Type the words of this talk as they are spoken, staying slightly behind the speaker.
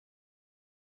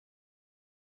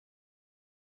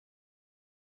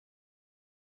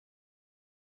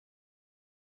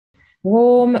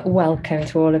Warm welcome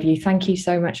to all of you. Thank you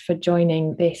so much for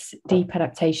joining this Deep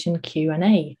Adaptation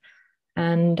Q&A.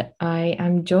 And I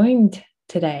am joined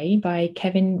today by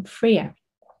Kevin Frea.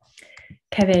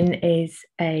 Kevin is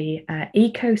a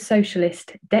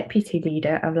Eco-Socialist Deputy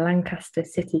Leader of Lancaster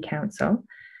City Council,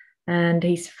 and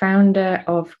he's founder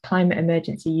of Climate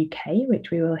Emergency UK, which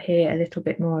we will hear a little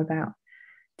bit more about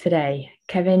today.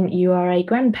 Kevin, you are a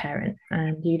grandparent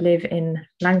and you live in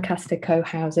Lancaster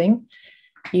Cohousing.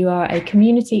 You are a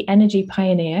community energy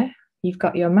pioneer. You've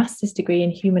got your master's degree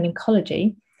in Human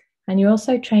Ecology, and you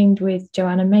also trained with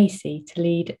Joanna Macy to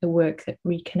lead the work that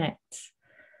reconnects.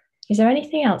 Is there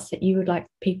anything else that you would like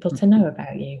people to know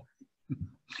about you?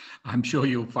 I'm sure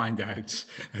you'll find out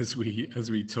as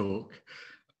we talk.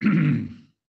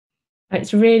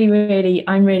 It's I'm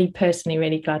really personally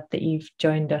really glad that you've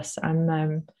joined us. I've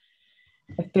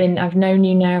known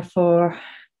you now for a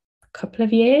couple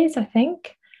of years, I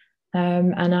think.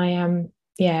 And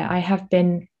I have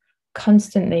been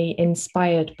constantly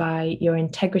inspired by your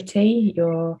integrity,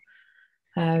 your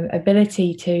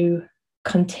ability to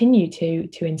continue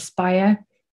to inspire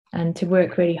and to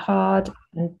work really hard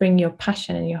and bring your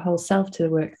passion and your whole self to the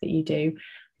work that you do,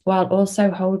 while also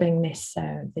holding this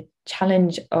the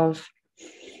challenge of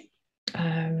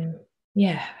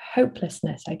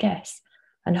hopelessness, I guess,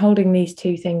 and holding these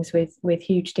two things with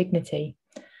huge dignity.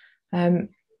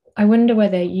 I wonder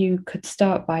whether you could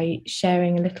start by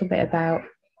sharing a little bit about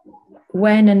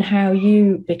when and how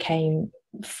you became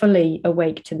fully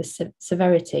awake to the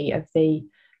severity of the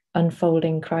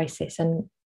unfolding crisis and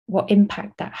what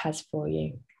impact that has for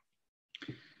you.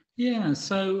 Yeah,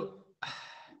 so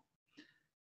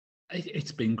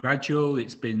it's been gradual,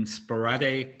 it's been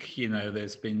sporadic,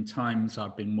 there's been times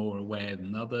I've been more aware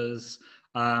than others.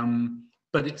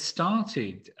 But it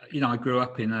started, I grew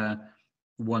up in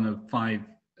one of 5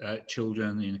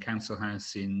 children in a council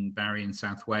house in Barry in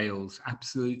South Wales.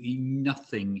 Absolutely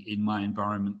nothing in my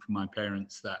environment from my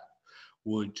parents that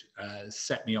would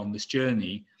set me on this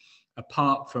journey,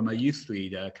 apart from a youth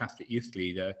leader, a Catholic youth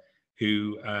leader,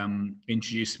 who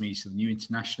introduced me to the New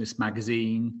Internationalist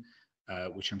magazine,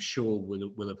 which I'm sure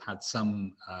will have had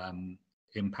some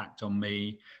impact on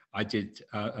me. I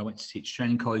went to teach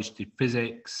training college, did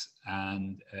physics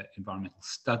and environmental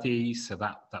studies, so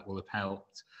that will have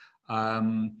helped.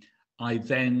 I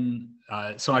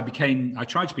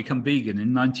tried to become vegan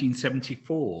in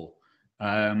 1974,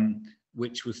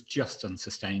 which was just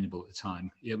unsustainable at the time.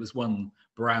 It was one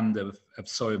brand of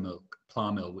soy milk,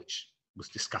 plant milk, which was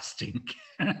disgusting.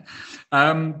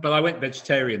 But I went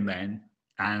vegetarian then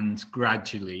and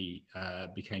gradually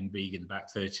became vegan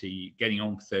about getting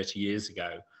on 30 years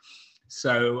ago.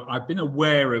 So I've been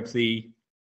aware of the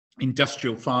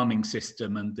industrial farming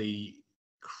system and the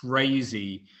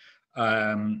crazy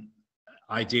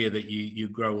idea that you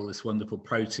grow all this wonderful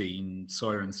protein,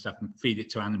 soya and stuff, and feed it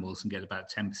to animals and get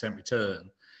about 10% return,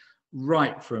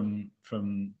 right from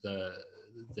the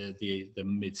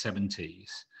mid 70s.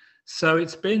 So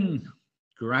it's been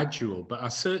gradual, but I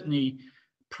certainly,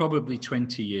 probably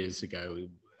 20 years ago,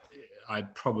 I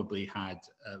probably had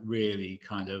really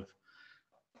kind of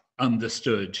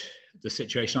understood the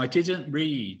situation. I didn't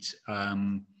read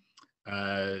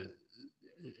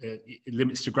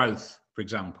Limits to Growth, for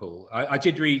example. I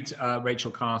did read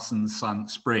Rachel Carson's Silent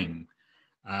Spring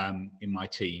in my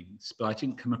teens, but I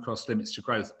didn't come across Limits to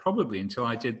Growth probably until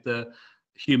I did the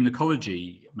Human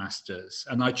Ecology Masters.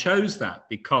 And I chose that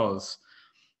because,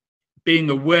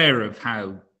 being aware of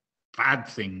how bad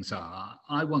things are,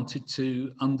 I wanted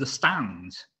to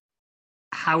understand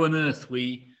how on earth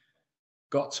we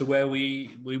got to where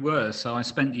we were. So I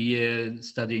spent a year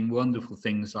studying wonderful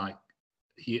things like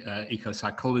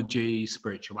eco-psychology,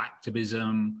 spiritual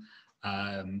activism,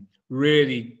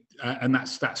 really, and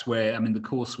that's where, the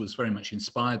course was very much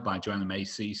inspired by Joanna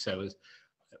Macy. So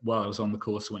while I was on the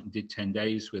course, I went and did 10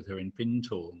 days with her in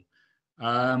Findhorn.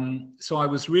 So I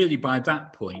was really, by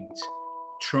that point,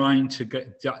 trying to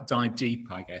dive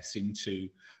deep, I guess, into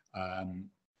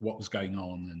what was going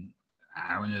on and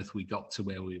how on earth we got to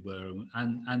where we were,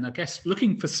 and I guess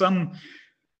looking for some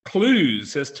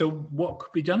clues as to what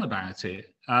could be done about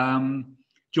it.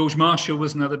 George Marshall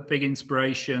was another big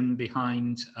inspiration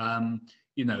behind,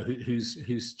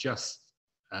 who's just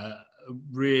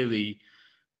really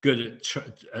good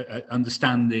at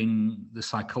understanding the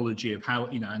psychology of how,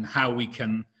 and how we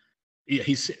can.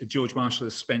 George Marshall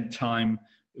has spent time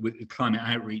with climate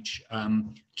outreach,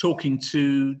 talking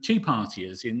to Tea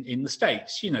Partiers in the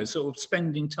States, sort of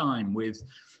spending time with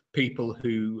people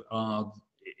who are,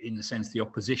 in a sense, the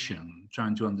opposition,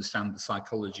 trying to understand the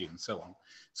psychology and so on.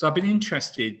 So I've been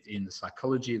interested in the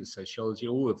psychology, the sociology,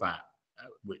 all of that,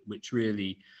 which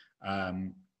really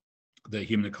the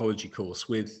Human Ecology course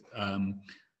with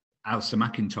Alistair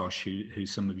McIntosh, who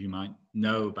some of you might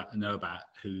know about,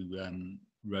 who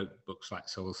wrote books like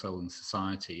Soul, Soul and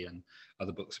Society and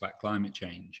other books about climate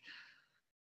change.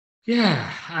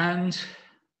 Yeah, and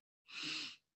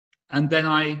then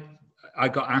I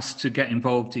got asked to get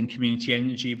involved in community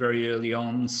energy very early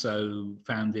on, so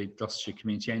founded Gloucestershire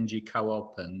Community Energy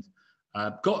Co-op, and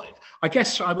I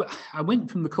guess I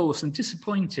went from the course and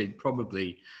disappointed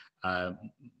probably.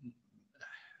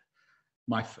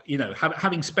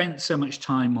 Having spent so much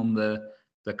time on the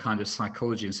kind of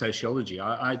psychology and sociology,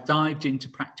 I dived into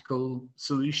practical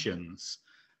solutions,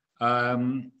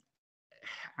 and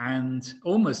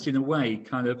almost in a way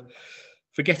kind of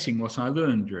forgetting what I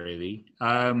learned, really.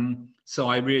 So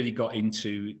I really got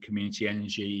into community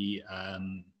energy.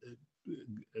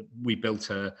 We built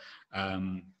a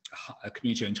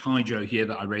community-owned hydro here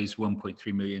that I raised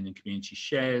 1.3 million in community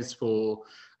shares for.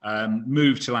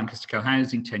 Moved to Lancaster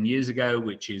Cohousing 10 years ago,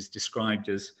 which is described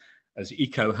as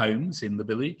eco-homes in the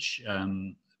village,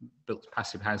 built to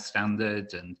passive house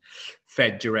standard and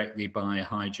fed directly by a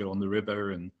hydro on the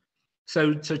river. And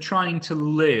so trying to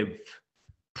live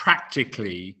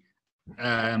practically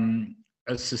as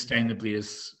sustainably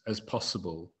as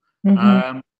possible.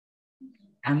 Mm-hmm.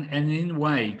 And in a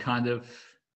way kind of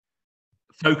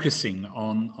focusing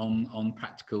on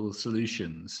practical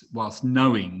solutions whilst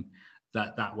knowing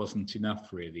that wasn't enough,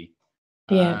 really.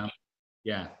 Yeah.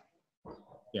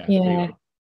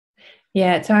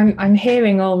 So I'm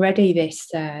hearing already this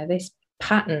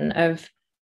pattern of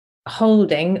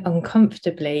holding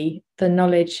uncomfortably the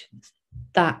knowledge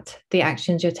that the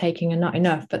actions you're taking are not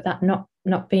enough, but that not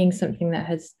being something that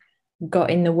has got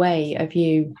in the way of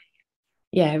you,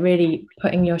 really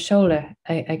putting your shoulder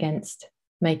against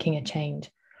making a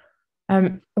change.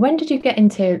 When did you get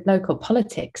into local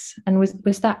politics, and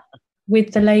was that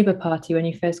with the Labour Party when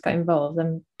you first got involved?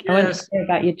 Yes. I want to hear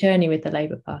about your journey with the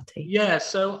Labour Party. Yeah,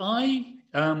 so I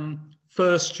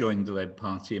first joined the Labour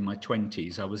Party in my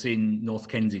 20s. I was in North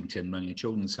Kensington running a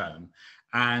children's home,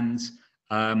 and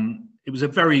it was a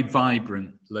very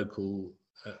vibrant local,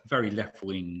 very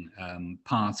left-wing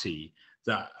party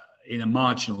that in a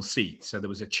marginal seat. So there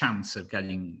was a chance of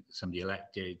getting somebody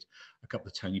elected. A couple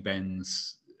of Tony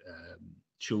Benn's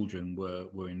children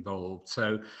were involved.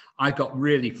 So I got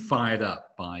really fired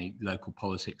up by local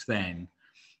politics then.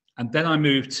 And then I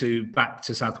moved back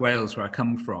to South Wales, where I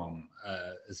come from,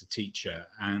 as a teacher,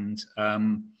 and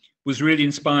was really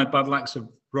inspired by the likes of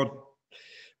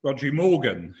Rhodri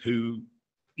Morgan, who,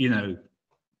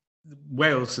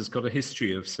 Wales has got a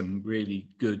history of some really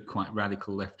good, quite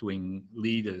radical left-wing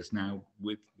leaders now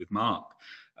with Mark.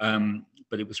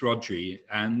 But it was Rhodri.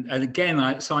 And again,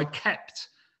 I kept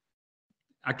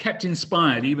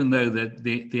inspired, even though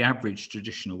the average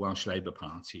traditional Welsh Labour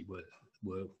Party were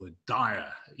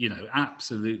dire,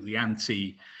 absolutely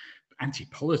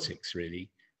anti-politics,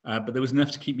 really. But there was enough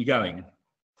to keep me going.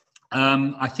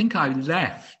 I think I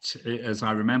left, as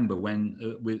I remember, when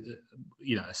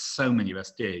so many of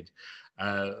us did,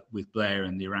 with Blair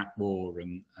and the Iraq War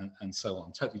and so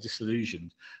on, totally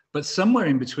disillusioned. But somewhere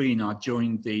in between, I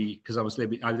joined because I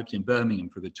lived in Birmingham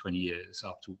for a good 20 years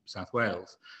after South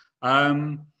Wales.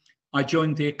 I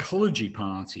joined the Ecology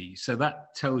Party, so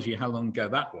that tells you how long ago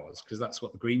that was, because that's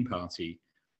what the Green Party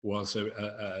was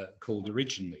called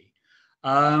originally.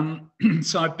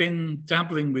 So I've been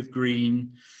dabbling with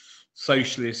Green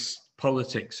socialist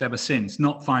politics ever since,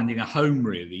 not finding a home,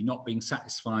 really, not being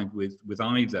satisfied with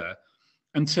either,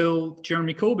 until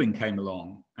Jeremy Corbyn came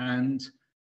along. And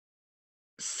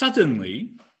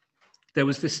suddenly there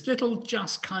was this little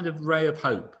just kind of ray of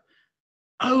hope.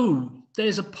 Oh,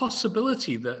 there's a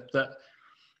possibility that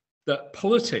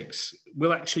politics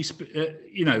will actually,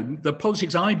 the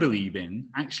politics I believe in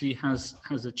actually has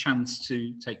a chance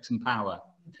to take some power.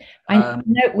 I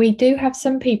know we do have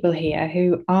some people here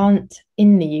who aren't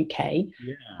in the UK.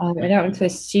 I don't want to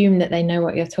assume that they know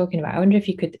what you're talking about. I wonder if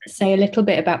you could say a little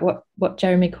bit about what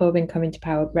Jeremy Corbyn coming to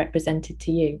power represented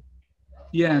to you.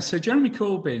 Yeah, so Jeremy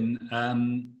Corbyn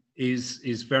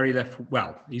is very left.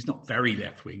 Well, he's not very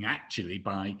left wing actually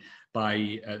by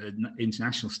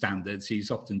international standards.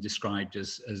 He's often described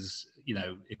as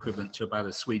equivalent to about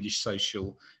a Swedish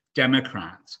social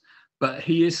democrat. But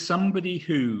he is somebody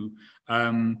who's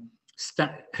been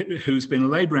a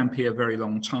Labour MP a very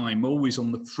long time, always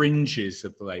on the fringes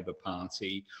of the Labour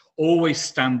Party, always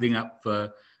standing up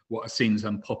for what are seen as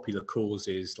unpopular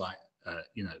causes, like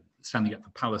standing up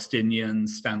for Palestinians,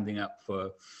 standing up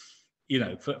for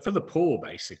for the poor,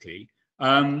 basically.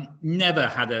 Never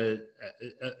had a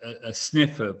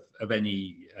sniff of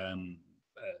any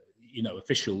you know,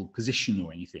 official position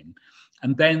or anything.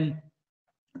 And then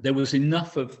there was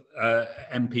enough of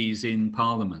MPs in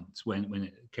Parliament when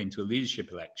it came to a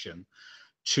leadership election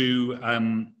to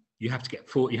you had to get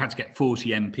 40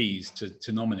 MPs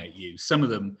to nominate you. Some of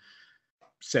them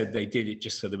said they did it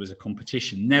just so there was a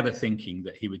competition, never thinking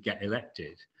that he would get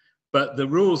elected. But the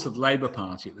rules of the Labour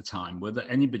Party at the time were that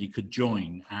anybody could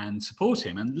join and support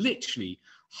him. And literally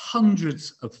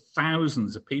hundreds of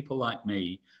thousands of people like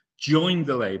me joined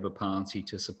the Labour Party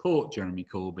to support Jeremy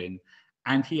Corbyn,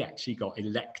 and he actually got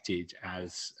elected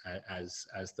as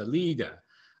the leader.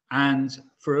 And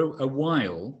for a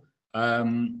while,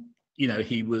 you know,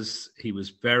 he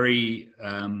very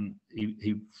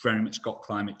much got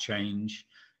climate change.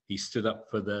 He stood up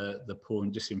for the poor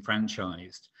and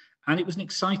disenfranchised. And it was an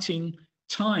exciting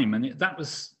time. And that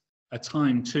was a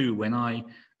time too when I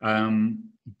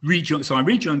rejoined. So I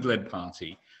rejoined the Labour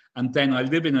Party, and then I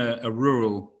live in a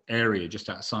rural area just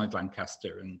outside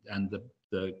Lancaster, and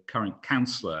the current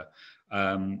councillor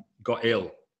got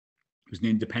ill. He was an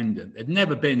independent. There'd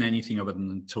never been anything other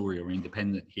than a Tory or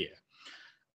independent here.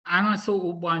 And I thought,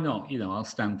 well, why not? You know, I'll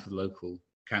stand for the local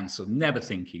council, never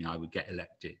thinking I would get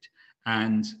elected.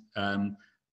 And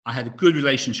I had a good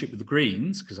relationship with the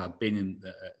Greens, because I'd been in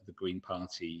the Green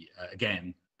Party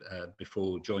again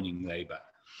before joining Labour.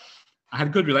 I had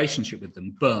a good relationship with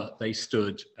them, but they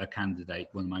stood a candidate,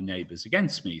 one of my neighbours,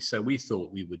 against me. So we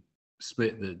thought we would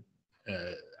split the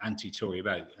anti-Tory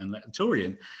vote and let the Tory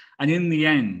in. And in the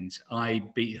end, I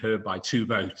beat her by 2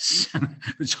 votes.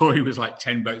 The Tory was like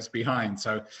 10 votes behind.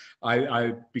 So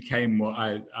I became what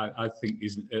I think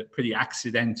is a pretty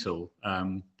accidental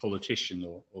politician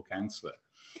or councillor.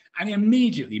 And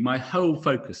immediately my whole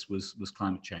focus was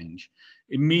climate change.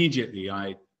 Immediately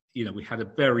we had a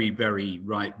very, very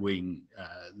right-wing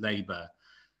Labour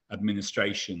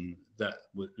administration that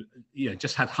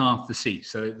just had half the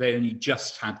seats, so they only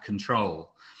just had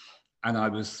control, and I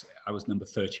was number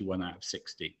 31 out of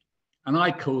 60, and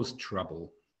I caused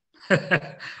trouble.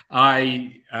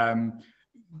 I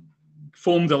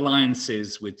formed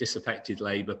alliances with disaffected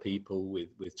Labour people,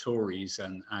 with Tories,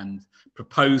 and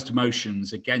proposed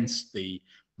motions against the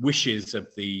wishes of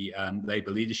the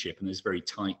Labour leadership, and there's very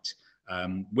tight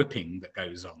whipping that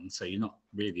goes on, so you're not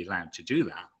really allowed to do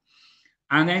that.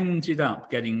 And ended up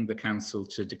getting the council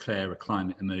to declare a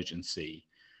climate emergency,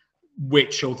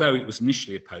 which, although it was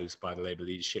initially opposed by the Labour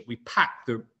leadership, we packed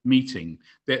the meeting.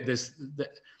 There's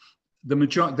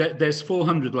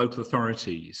 400 local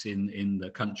authorities in the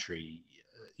country,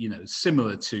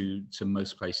 similar to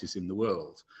most places in the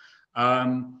world.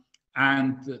 And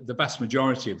the vast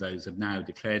majority of those have now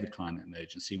declared a climate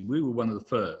emergency. We were one of the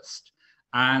first.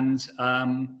 And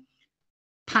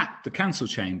packed the council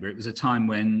chamber. It was a time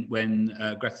when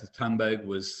Greta Thunberg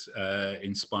was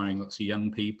inspiring lots of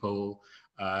young people.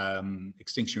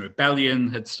 Extinction Rebellion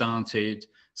had started.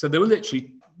 So there were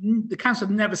literally, the council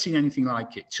had never seen anything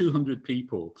like it. 200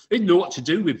 people. They didn't know what to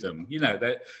do with them.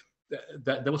 There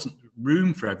wasn't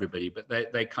room for everybody, but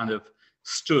they kind of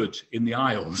stood in the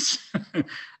aisles.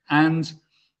 and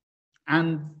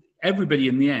everybody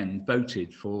in the end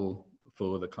voted for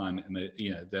the climate,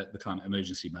 the climate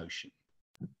emergency motion.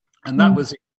 And that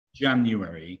was in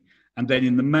January. And then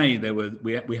in the May,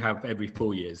 we have every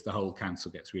 4 years, the whole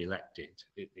council gets re-elected.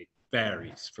 It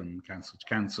varies from council to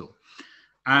council.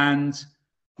 And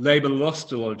Labour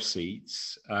lost a lot of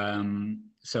seats,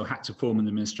 so had to form an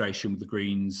administration with the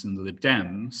Greens and the Lib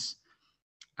Dems.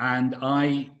 And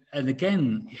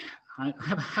again, I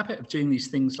have a habit of doing these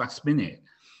things last minute.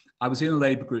 I was in a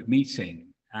Labour group meeting,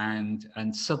 and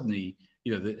suddenly,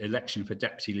 the election for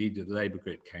deputy leader of the Labour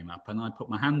group came up, and I put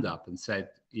my hand up and said,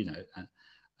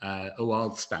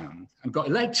 I'll stand, and got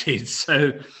elected.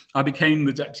 So I became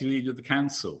the deputy leader of the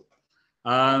council.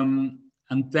 And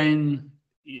then,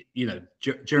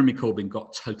 Jeremy Corbyn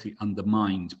got totally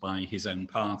undermined by his own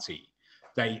party.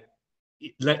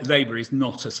 Labour is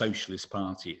not a socialist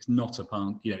party. It's not a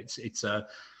party.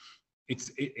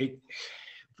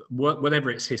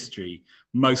 Whatever its history,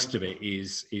 most of it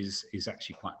is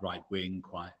actually quite right-wing,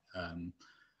 quite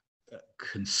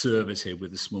conservative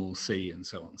with a small c, and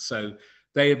so on. So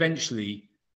they eventually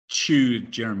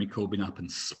chewed Jeremy Corbyn up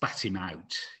and spat him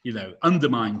out,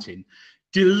 undermined him,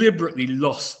 deliberately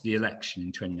lost the election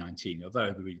in 2019, although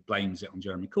everybody blames it on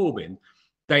Jeremy Corbyn.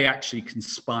 They actually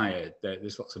conspired.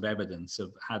 There's lots of evidence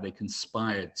of how they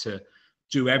conspired to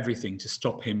do everything to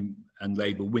stop him and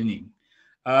Labour winning.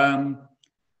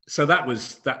 So that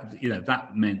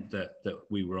meant that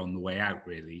we were on the way out,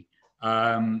 really.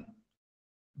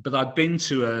 But I'd been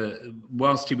to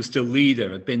whilst he was still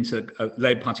leader, I'd been to a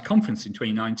Labour Party conference in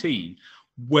 2019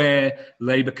 where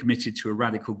Labour committed to a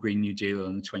radical Green New Deal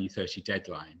on the 2030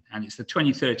 deadline. And it's the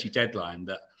 2030 deadline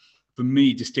that, for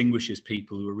me, distinguishes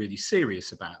people who are really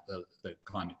serious about the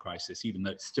climate crisis, even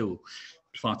though it's still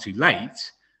far too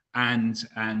late, and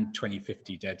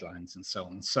 2050 deadlines and so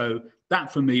on. So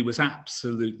that, for me, was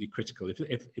absolutely critical.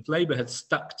 If Labour had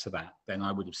stuck to that, then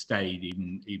I would have stayed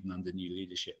even under new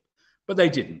leadership. But they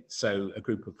didn't. So a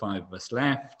group of 5 of us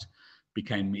left,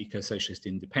 became Eco-Socialist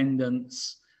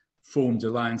Independents, formed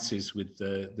alliances with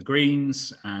the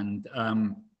Greens, and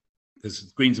because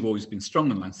the Greens have always been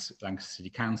strong in Lancaster City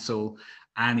Council,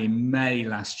 and in May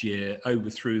last year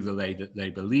overthrew the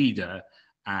Labour leader,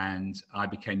 and I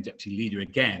became deputy leader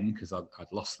again, because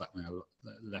I'd lost that when I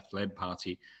left the Labour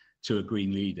Party, to a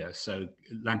Green leader. So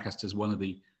Lancaster is one of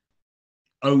the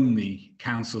only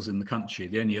councils in the country,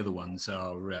 the only other ones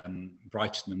are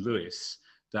Brighton and Lewis,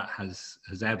 that has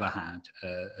ever had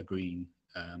a Green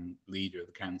leader of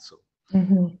the council.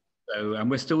 Mm-hmm. So, and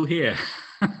we're still here,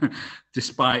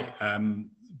 despite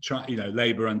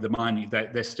Labour undermining.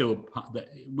 They're still.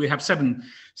 We have seven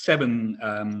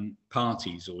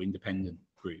parties or independent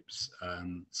groups.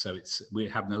 So we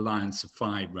have an alliance of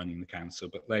 5 running the council,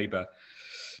 but Labour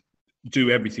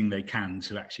do everything they can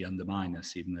to actually undermine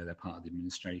us, even though they're part of the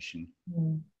administration.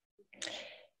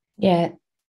 Yeah,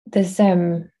 there's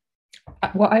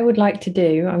what I would like to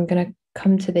do, I'm going to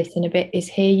come to this in a bit, is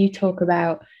hear you talk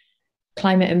about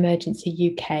Climate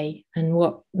Emergency UK and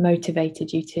what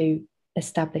motivated you to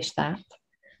establish that.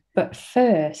 But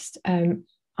first, I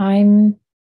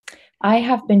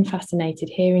have been fascinated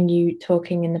hearing you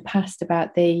talking in the past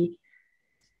about the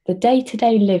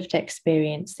day-to-day lived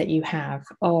experience that you have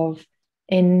of,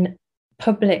 in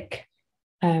public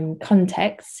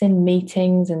contexts, in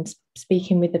meetings and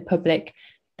speaking with the public,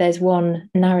 there's one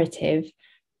narrative,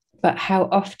 but how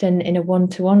often in a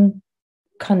one-to-one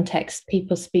context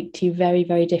people speak to you very,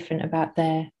 very different about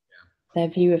their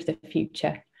view of the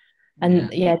future. And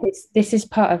this is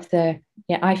part of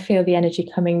I feel the energy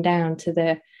coming down to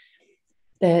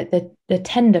the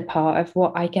tender part of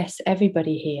what I guess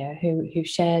everybody here who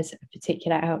shares a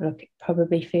particular outlook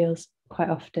probably feels quite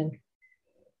often.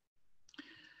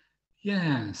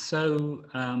 Yeah, so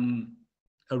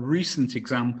a recent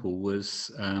example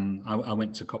was I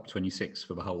went to COP26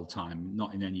 for the whole time,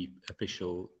 not in any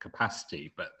official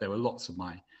capacity, but there were lots of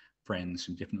my friends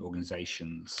from different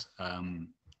organisations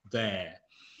there.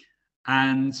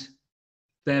 And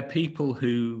they're people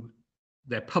who,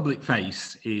 their public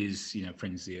face is,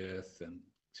 Friends of the Earth and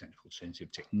Central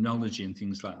Alternative Technology and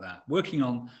things like that, working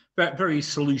on very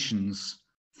solutions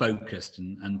focused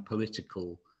and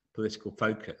political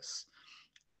focus.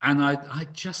 And I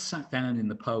just sat down in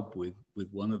the pub with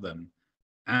one of them,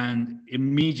 and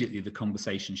immediately the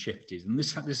conversation shifted. And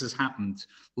this has happened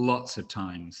lots of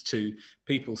times, to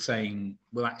people saying,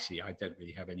 well, actually, I don't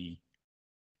really have any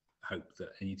hope that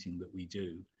anything that we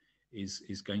do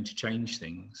is going to change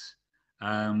things.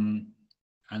 And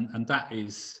that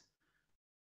is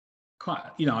quite,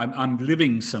 I'm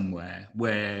living somewhere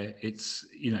where it's,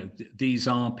 these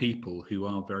are people who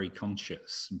are very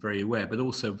conscious and very aware, but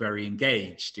also very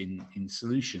engaged in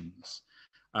solutions.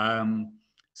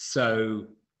 So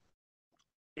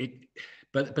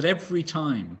but every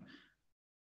time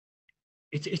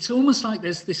it's almost like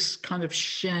there's this kind of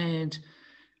shared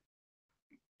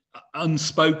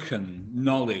unspoken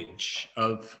knowledge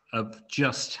of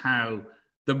just how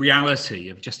the reality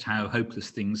of just how hopeless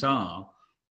things are,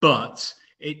 but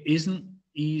it isn't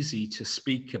easy to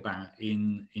speak about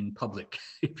in public,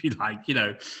 if you like,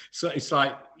 so it's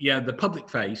like, the public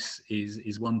face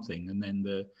is one thing, and then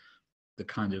the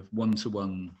kind of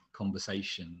one-to-one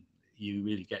conversation, you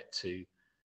really get to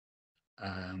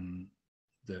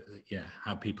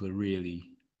how people are really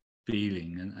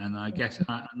feeling. And I guess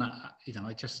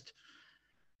I just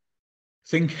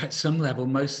think at some level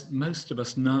most of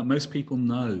us know, most people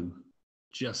know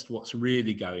just what's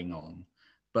really going on,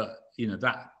 but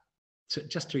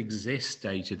just to exist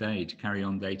day to day, to carry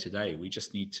on day to day, we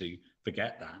just need to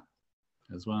forget that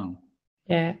as well.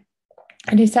 Yeah.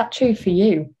 And is that true for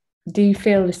you? Do you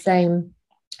feel the same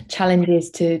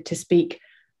challenges to speak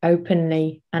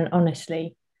openly and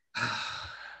honestly?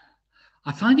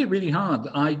 I find it really hard.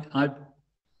 I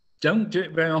don't do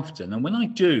it very often, and when I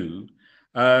do,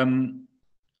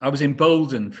 I was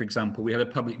emboldened. For example, we had a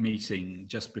public meeting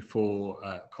just before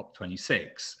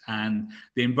COP26, and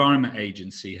the Environment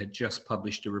Agency had just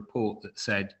published a report that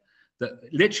said, that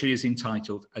literally is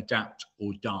entitled "Adapt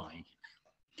or Die."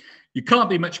 You can't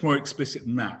be much more explicit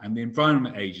than that. And the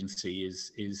Environment Agency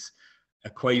is a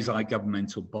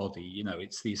quasi-governmental body.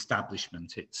 It's the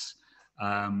establishment. It's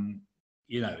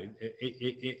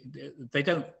they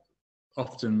don't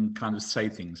often kind of say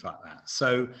things like that.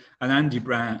 So, and Andy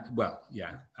Brown, well,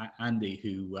 yeah, Andy,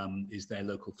 who is their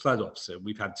local flood officer,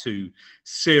 we've had 2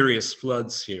 serious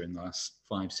floods here in the last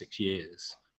 5-6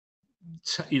 years,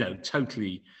 you know,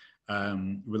 totally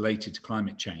related to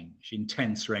climate change,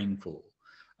 intense rainfall.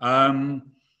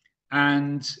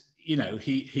 And, you know,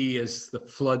 he is the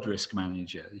flood risk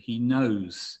manager. He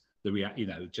knows you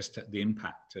know, just the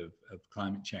impact of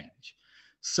climate change.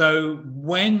 So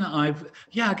when I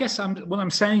guess what I'm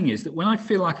saying is that when I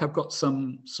feel like I've got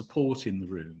some support in the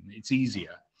room, it's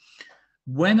easier.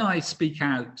 When I speak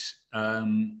out,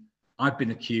 I've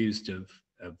been accused of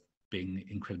being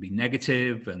incredibly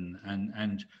negative,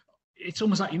 and it's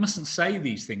almost like you mustn't say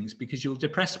these things because you'll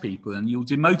depress people and you'll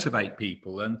demotivate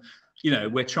people. And, you know,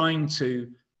 we're trying to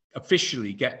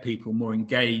officially get people more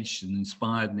engaged and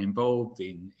inspired and involved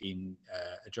in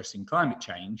addressing climate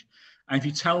change. And if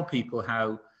you tell people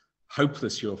how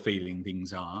hopeless you're feeling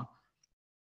things are,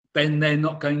 then they're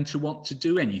not going to want to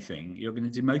do anything. You're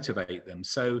going to demotivate them.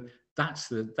 So that's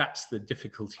the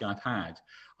difficulty I've had.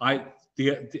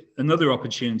 Another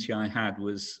opportunity I had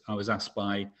was I was asked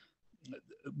by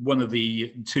one of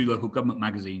the 2 local government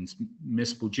magazines,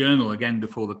 Municipal Journal, again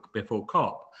before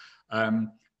COP,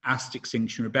 asked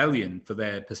Extinction Rebellion for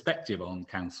their perspective on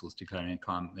councils declaring a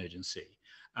climate emergency.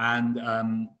 And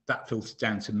that filtered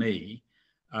down to me.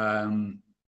 I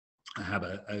have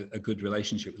a good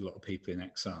relationship with a lot of people in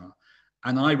XR.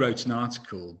 And I wrote an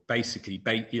article basically,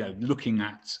 you know, looking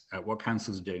at what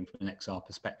councils are doing from an XR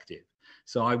perspective.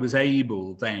 So I was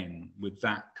able then, with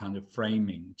that kind of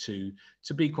framing, to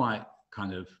be quite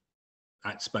kind of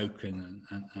outspoken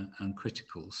and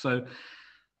critical. So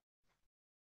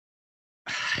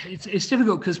it's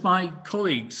difficult because my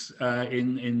colleagues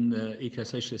in the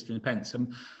Eco-Socialist Independents are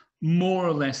more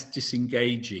or less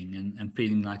disengaging and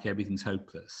feeling like everything's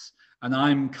hopeless. And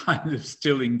I'm kind of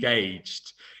still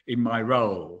engaged in my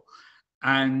role.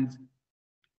 And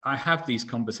I have these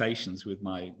conversations with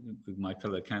my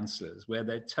fellow councillors where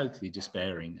they're totally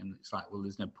despairing. And it's like, well,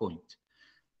 there's no point.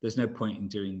 There's no point in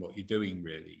doing what you're doing,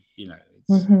 really. You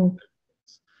know.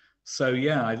 So,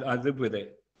 yeah, I live with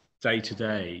it day to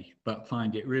day, but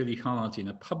find it really hard in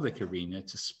a public arena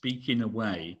to speak in a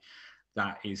way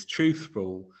that is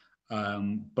truthful,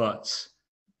 but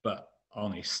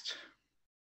honest.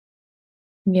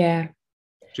 Yeah.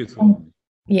 Truthful.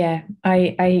 Yeah,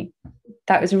 I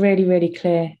that was a really, really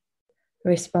clear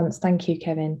response. Thank you,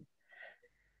 Kevin.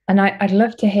 And I'd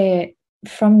love to hear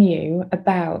from you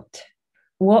about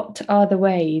what are the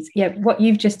ways, what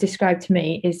you've just described to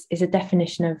me is a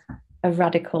definition of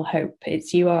radical hope.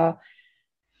 It's you are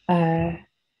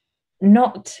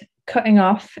not cutting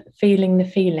off feeling the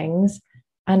feelings,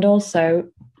 and also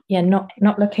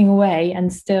not looking away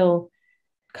and still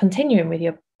continuing with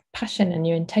your passion and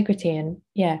your integrity.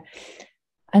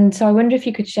 And so I wonder if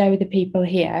you could share with the people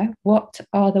here, what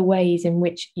are the ways in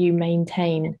which you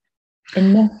maintain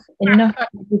enough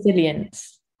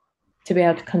resilience to be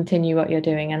able to continue what you're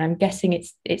doing? And I'm guessing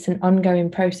it's an ongoing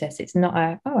process. It's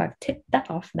not I've tipped that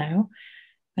off now.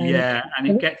 And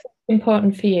it gets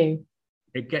important for you.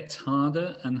 It gets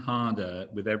harder and harder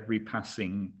with every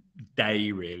passing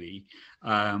day, really,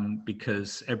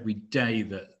 because every day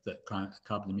that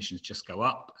carbon emissions just go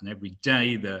up, and every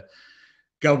day the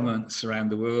governments around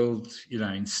the world,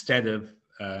 instead of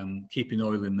keeping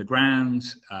oil in the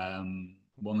ground,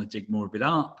 want to dig more of it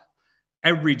up.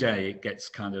 Every day it gets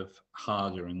kind of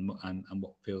harder and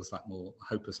what feels like more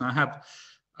hopeless. And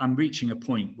I'm reaching a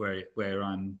point where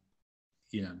I'm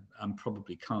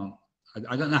probably can't.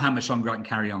 I don't know how much longer I can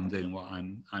carry on doing what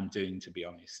I'm doing, to be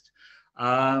honest.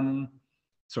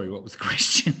 Sorry, what was the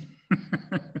question?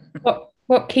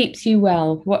 What keeps you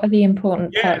well? What are the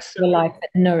important parts of your life that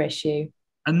nourish you?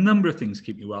 A number of things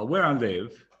keep me well. Where I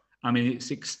live, it's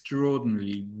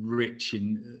extraordinarily rich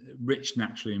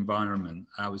natural environment.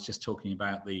 I was just talking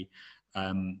about the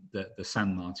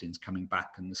sand martins coming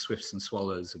back, and the swifts and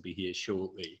swallows will be here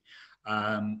shortly.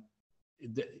 I've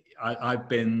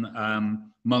been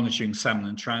monitoring salmon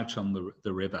and trout on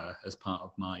the river as part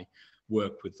of my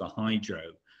work with the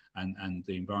hydro and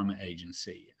the Environment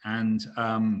Agency, and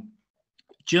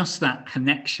just that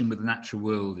connection with the natural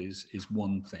world is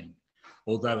one thing.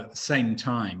 Although at the same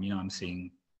time, I'm seeing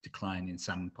decline in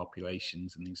salmon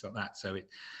populations and things like that. So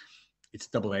it's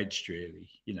double-edged, really.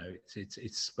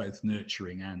 It's both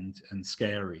nurturing and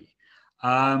scary.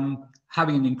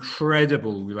 Having an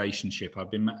incredible relationship. I've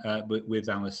been with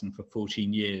Alison for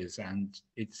 14 years, and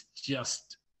it's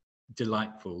just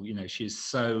delightful. She's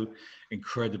so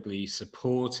incredibly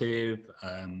supportive,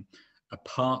 a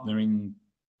partner in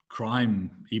crime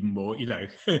even more, you know,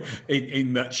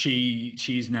 in that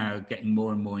she's now getting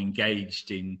more and more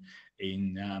engaged in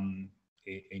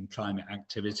climate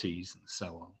activities and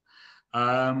so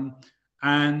on.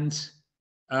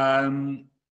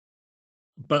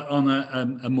 But on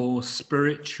a more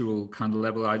spiritual kind of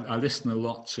level, I listen a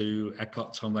lot to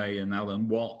Eckhart Tolle and Alan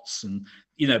Watts, and,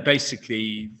 you know,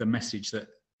 basically the message that,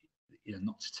 you know,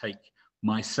 not to take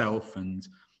myself and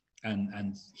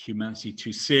humanity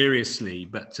too seriously,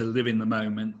 but to live in the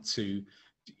moment, to,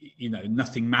 you know,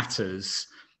 nothing matters,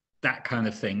 that kind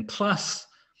of thing. Plus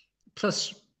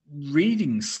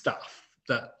reading stuff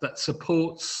that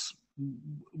supports,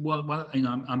 well, you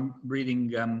know, I'm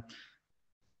reading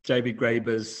David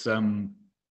Graeber's,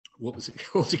 what was it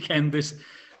called again? This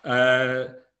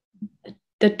The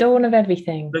Dawn of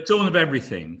Everything. The Dawn of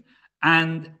Everything.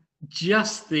 And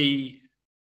just the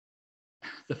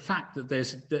fact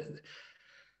that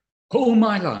all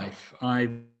my life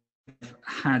I've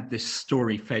had this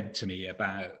story fed to me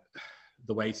about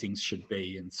the way things should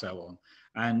be and so on.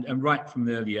 And right from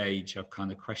the early age, I've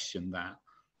kind of questioned that.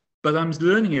 But I'm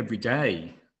learning every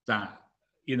day that,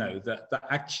 you know, that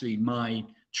actually my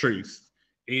truth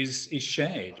is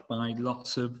shared by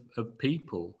lots of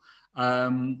people.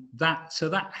 So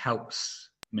that helps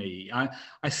me.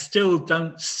 I still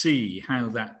don't see how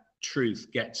that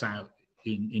truth gets out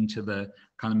into the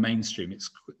kind of mainstream. It's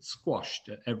squashed,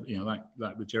 you know, like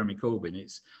with Jeremy Corbyn.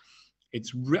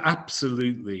 It's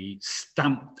absolutely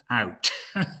stamped out.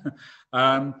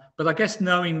 But I guess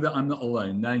knowing that I'm not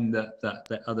alone, knowing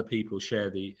that other people share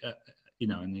the, you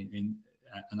know, and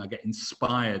I get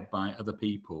inspired by other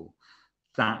people,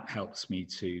 that helps me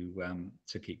to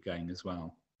keep going as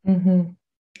well. Mm-hmm.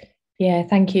 Yeah,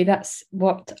 thank you. That's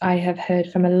what I have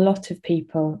heard from a lot of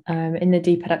people in the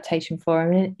Deep Adaptation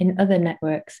Forum and in other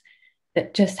networks,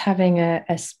 that just having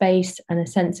a space and a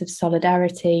sense of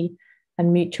solidarity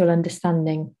and mutual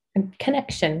understanding and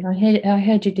connection. I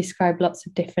heard you describe lots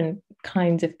of different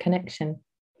kinds of connection.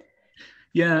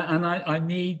 Yeah, and I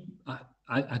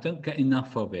don't get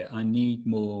enough of it. I need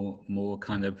more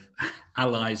kind of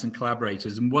allies and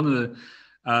collaborators. And one of the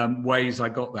ways I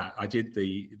got that, I did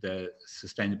the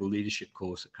Sustainable Leadership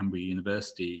course at Cambridge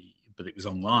University, but it was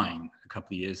online a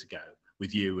couple of years ago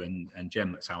with you and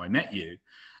Jem. That's how I met you.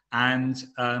 And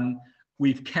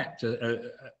we've kept,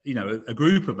 you know, a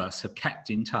group of us have kept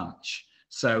in touch.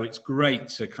 So it's great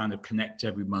to kind of connect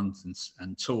every month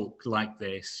and talk like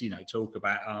this, you know, talk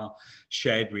about our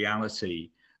shared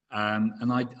reality.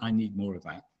 And I need more of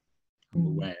that. I'm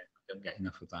aware I don't get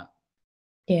enough of that.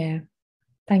 Yeah.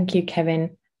 Thank you,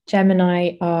 Kevin. Jem and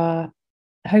I are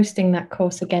hosting that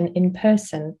course again in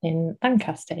person in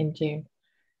Lancaster in June.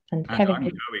 And Kevin, I'm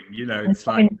going, you know, it's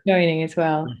like joining as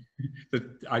well.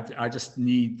 I just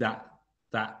need that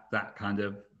kind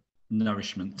of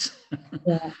nourishment.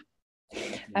 Yeah.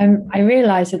 I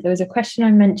realised that there was a question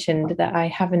I mentioned that I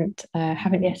haven't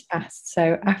yet asked.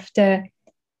 So after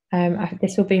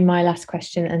this will be my last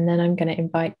question, and then I'm going to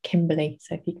invite Kimberly.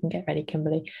 So if you can get ready,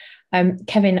 Kimberly.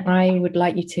 Kevin, I would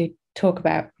like you to talk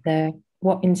about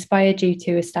what inspired you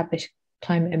to establish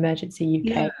Climate Emergency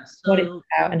UK, what it's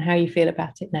about and how you feel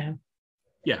about it now.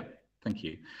 Yeah, thank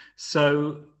you.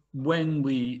 So when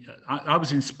I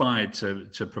was inspired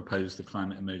to propose the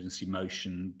climate emergency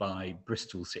motion by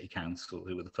Bristol City Council,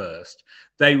 who were the first.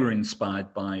 They were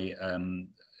inspired by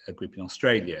a group in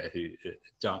Australia who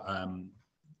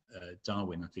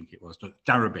Darwin, I think it was,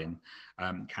 Darebin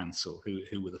Council,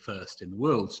 who were the first in the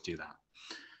world to do that.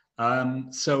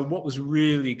 So what was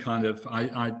really kind of,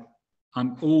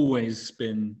 I'm always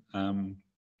been an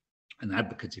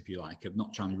advocate, if you like, of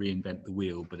not trying to reinvent the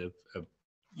wheel, but of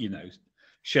you know,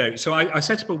 show. So I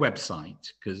set up a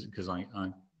website because I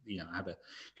you know, have a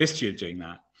history of doing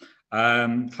that,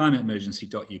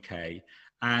 climateemergency.uk,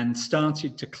 and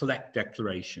started to collect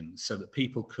declarations so that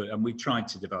people could, and we tried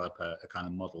to develop a kind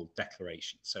of model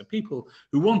declaration. So people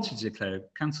who wanted to declare,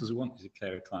 councils who wanted to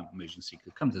declare a climate emergency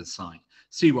could come to the site,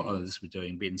 see what others were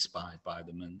doing, be inspired by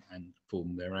them and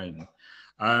form their own.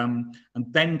 And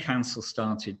then council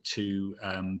started to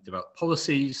develop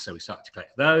policies. So we started to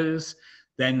collect those.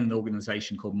 Then an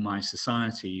organisation called My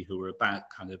Society, who were about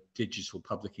kind of digital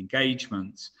public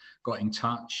engagement, got in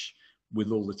touch with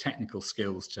all the technical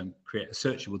skills to create a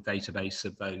searchable database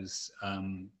of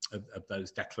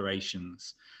those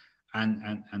declarations,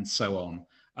 and so on.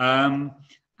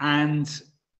 And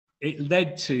it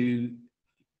led to,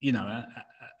 you know,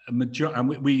 a majority. And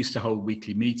we used to hold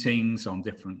weekly meetings on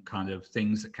different kind of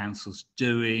things that council's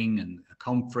doing, and a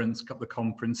couple of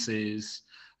conferences.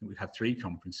 We've had 3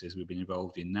 conferences we've been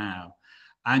involved in now.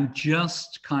 and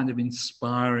just kind of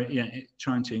inspire,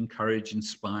 trying to encourage,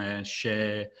 inspire,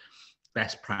 share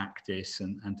best practice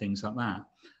and things like that.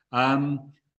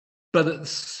 But at the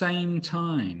same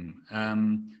time,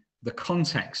 the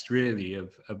context really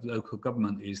of local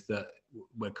government is that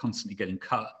we're constantly getting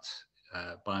cut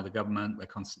by the government. We're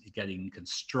constantly getting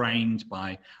constrained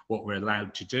by what we're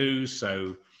allowed to do.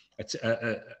 So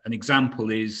an example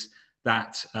is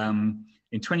that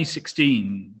in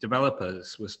 2016,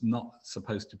 developers was not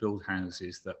supposed to build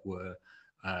houses that were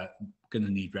going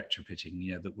to need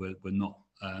retrofitting, that were not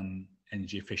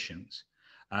energy efficient.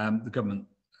 The government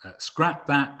scrapped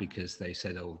that because they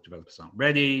said, oh, developers aren't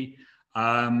ready.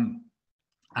 And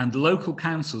the local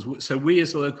councils, so we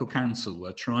as a local council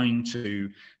were trying to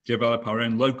develop our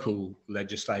own local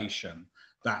legislation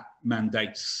that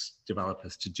mandates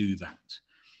developers to do that.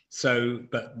 So,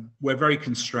 but we're very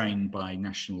constrained by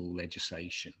national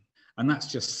legislation. And that's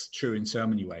just true in so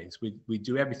many ways. We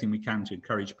do everything we can to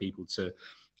encourage people to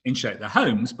insulate their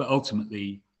homes, but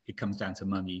ultimately it comes down to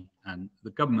money. And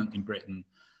the government in Britain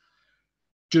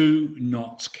do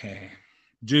not care,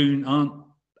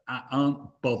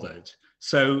 aren't bothered.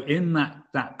 So in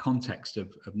that context of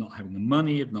not having the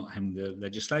money, of not having the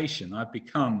legislation,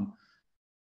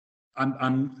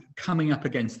 I'm coming up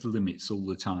against the limits all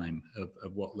the time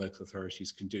of what local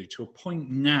authorities can do, to a point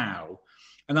now.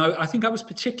 And I think I was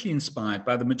particularly inspired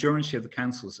by the majority of the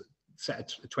councils that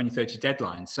set a 2030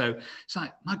 deadline. So it's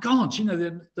like, my God,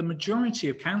 the majority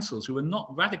of councils who are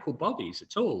not radical bodies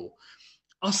at all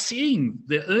are seeing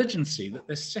the urgency that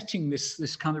they're setting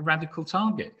this kind of radical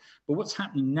target. But what's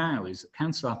happening now is that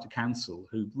council after council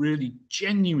who really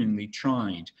genuinely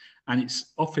tried, and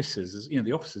its officers,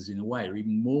 the officers in a way are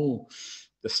even more,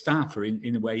 the staff are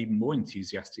in a way even more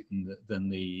enthusiastic than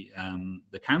the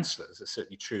councillors. That's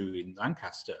certainly true in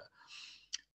Lancaster,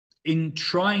 in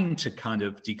trying to kind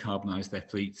of decarbonise their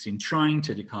fleets, in trying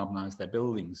to decarbonise their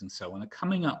buildings and so on, are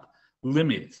coming up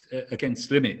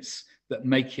against limits that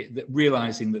make it, that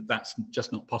realizing that that's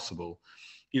just not possible.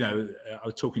 I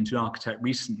was talking to an architect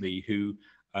recently who,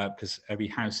 because every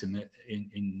house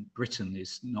in Britain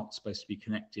is not supposed to be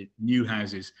connected, new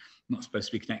houses not supposed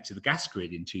to be connected to the gas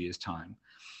grid in 2 years' time.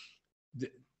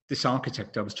 This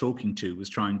architect I was talking to was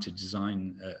trying to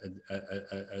design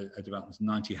a development of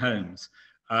 90 homes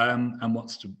and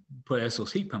wants to put air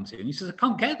source heat pumps in. He says, I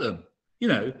can't get them.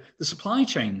 The supply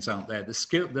chains aren't there, the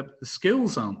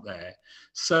skills aren't there.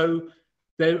 So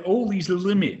there are all these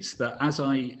limits that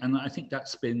and I think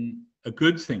that's been a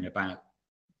good thing about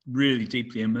really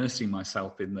deeply immersing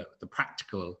myself in the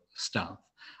practical stuff.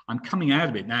 I'm coming out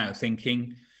of it now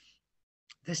thinking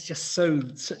there's just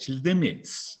such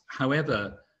limits,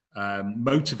 however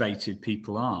motivated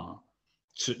people are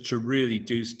to really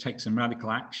take some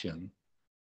radical action.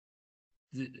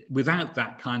 Without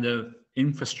that kind of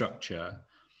infrastructure,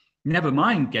 never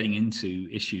mind getting into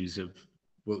issues of,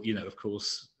 of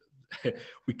course,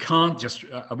 we can't just,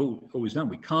 I've always known,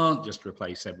 we can't just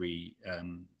replace every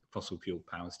fossil fuel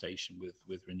power station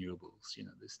with renewables.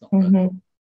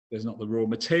 There's not the raw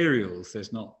materials,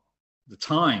 there's not the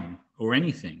time or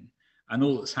anything. And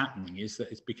all that's happening is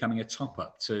that it's becoming a top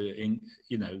up to,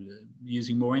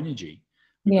 using more energy.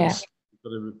 Yeah.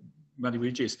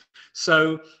 Reduce.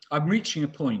 So I'm reaching a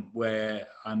point where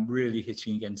I'm really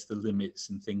hitting against the limits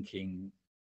and thinking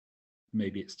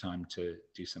maybe it's time to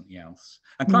do something else.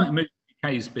 And Climate Emergency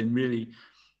UK has been really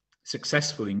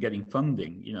successful in getting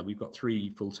funding. We've got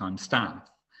 3 full-time staff,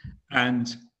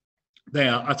 and they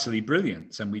are utterly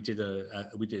brilliant. And we did a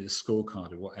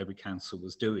scorecard of what every council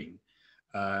was doing,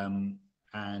 and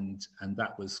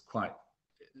that was quite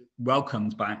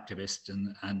welcomed by activists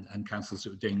and councils that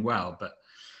were doing well, but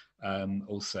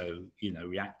also,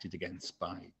 reacted against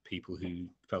by people who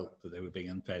felt that they were being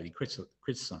unfairly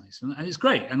criticised, and it's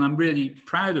great, and I'm really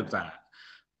proud of that.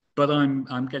 But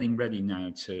I'm getting ready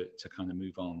now to kind of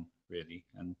move on, really,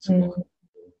 and to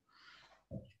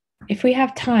If we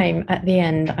have time at the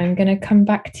end, I'm going to come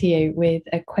back to you with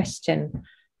a question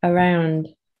around,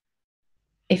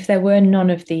 if there were none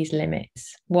of these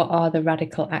limits, what are the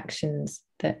radical actions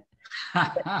that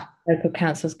local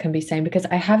councils can be saying? Because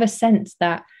I have a sense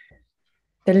that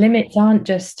the limits aren't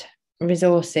just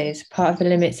resources. Part of the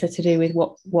limits are to do with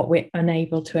what we're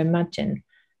unable to imagine.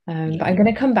 But I'm going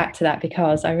to come back to that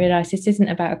because I realise this isn't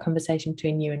about a conversation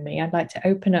between you and me. I'd like to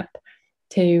open up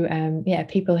to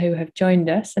people who have joined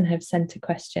us and have sent a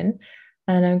question.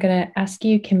 And I'm going to ask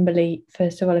you, Kimberly,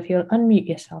 first of all, if you'll unmute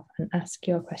yourself and ask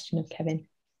your question of Kevin.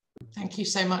 Thank you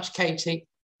so much, Katie,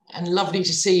 and lovely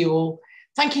to see you all.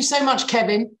 Thank you so much,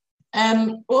 Kevin.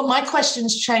 Well, my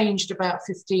question's changed about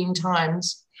 15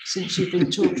 times since you've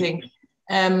been talking.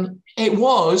 It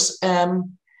was.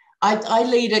 I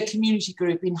lead a community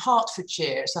group in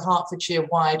Hertfordshire. It's a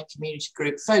Hertfordshire-wide community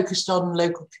group focused on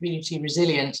local community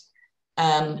resilience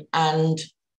and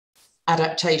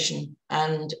adaptation,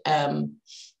 and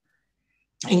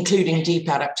including deep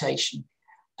adaptation.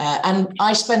 And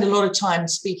I spend a lot of time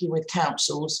speaking with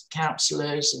councillors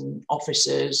and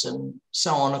officers and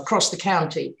so on across the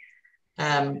county.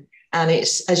 And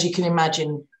it's, as you can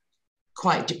imagine,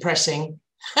 quite depressing.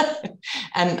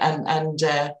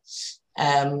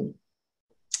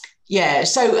 Yeah,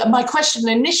 so my question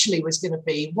initially was going to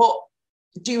be,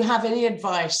 do you have any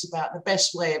advice about the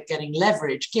best way of getting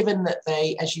leverage, given that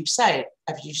they, as you said,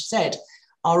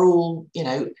 are all, you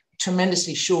know,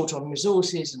 tremendously short on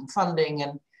resources and funding,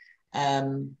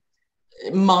 and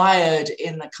mired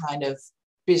in the kind of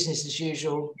business as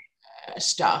usual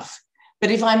stuff.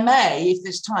 But if I may, if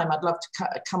there's time, I'd love to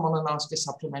come on and ask a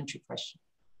supplementary question.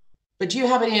 But do you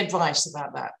have any advice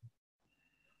about that?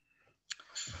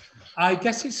 I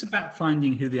guess it's about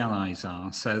finding who the allies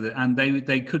are. So that, and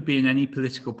they could be in any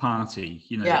political party,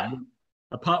 you know, yeah.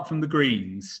 Apart from the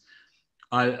Greens,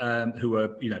 who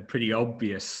are, you know, pretty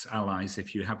obvious allies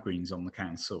if you have Greens on the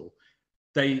council.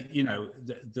 They, you know,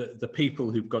 the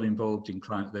people who've got involved in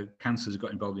the councillors who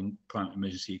got involved in Climate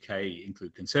Emergency UK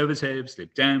include Conservatives,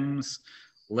 Lib Dems,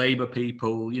 Labour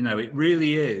people. You know, it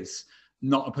really is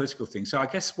not a political thing. So I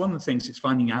guess one of the things is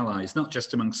finding allies, not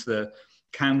just amongst the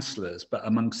councillors, but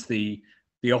amongst the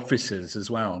officers as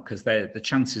well, because the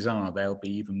chances are there'll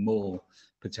be even more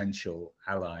potential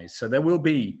allies. So there will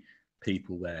be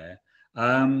people there.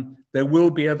 There will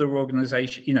be other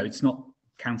organisations. You know, it's not,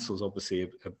 councils obviously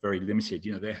are very limited.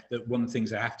 You know, one of the things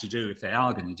they have to do if they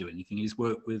are going to do anything is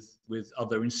work with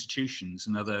other institutions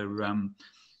and other.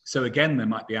 So again, there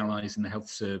might be allies in the health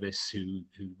service who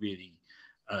really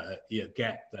you know,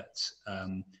 get that.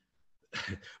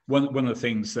 One of the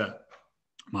things that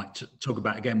I might talk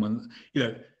about again, when, you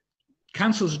know,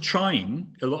 councils are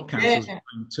trying, a lot of councils are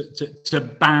trying to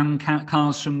ban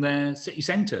cars from their city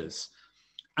centres,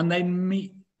 and they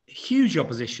meet huge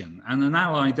opposition. And an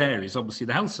ally there is obviously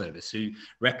the health service, who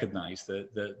recognise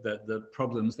the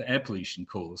problems that air pollution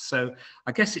causes. So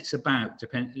I guess it's about,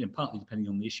 partly depending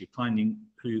on the issue, finding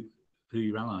who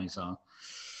your allies are.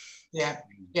 Yeah,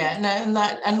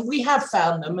 and we have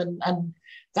found them, and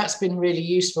that's been really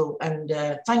useful. And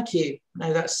thank you.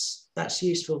 No, that's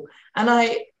useful. And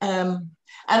I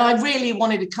really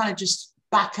wanted to kind of just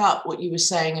back up what you were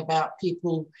saying about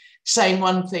people saying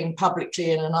one thing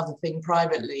publicly and another thing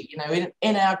privately. You know,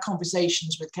 in our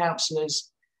conversations with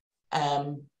councillors,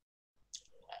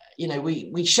 you know,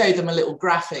 we show them a little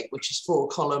graphic which is 4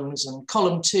 columns, and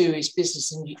column 2 is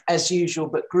business as usual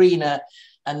but greener,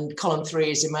 and column 3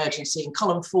 is emergency, and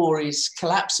column 4 is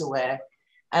collapse aware.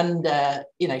 And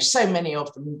you know, so many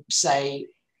of them say,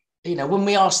 you know, when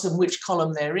we ask them which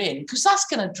column they're in, because that's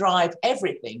going to drive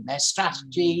everything, their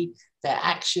strategy, their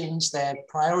actions, their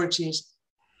priorities.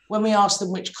 When we ask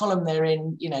them which column they're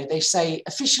in, you know, they say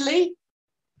officially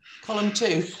column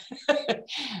 2.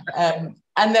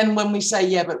 And then when we say,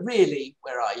 yeah, but really,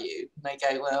 where are you? And they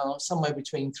go, well, somewhere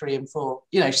between 3 and 4,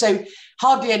 you know, so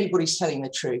hardly anybody's telling the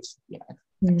truth. You know.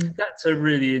 That's a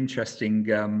really interesting,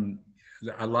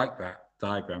 I like that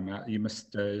diagram. You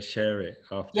must share it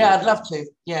after. Yeah, I'd love to.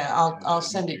 Yeah, I'll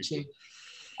send it to you.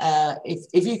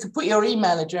 If you could put your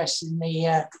email address in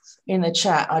the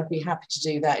chat, I'd be happy to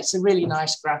do that. It's a really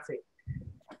nice graphic.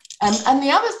 And the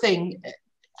other thing,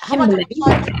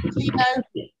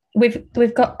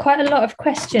 we've got quite a lot of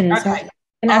questions. Okay.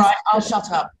 All right, I'll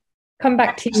shut up. Come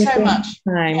back to you so much.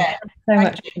 Time. Yeah. So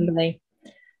much, Kimberly.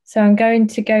 So I'm going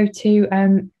to go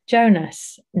to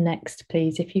Jonas next,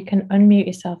 please. If you can unmute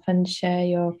yourself and share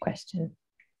your question.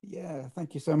 Yeah,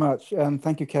 thank you so much.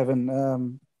 Thank you,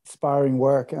 Kevin. Inspiring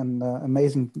work, and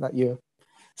amazing that you're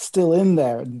still in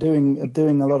there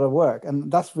doing a lot of work.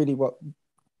 And that's really what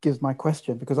gives my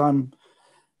question, because I'm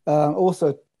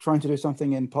also trying to do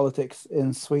something in politics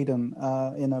in Sweden,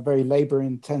 in a very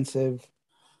labor-intensive,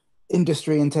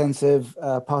 industry-intensive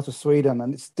part of Sweden,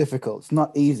 and it's difficult. It's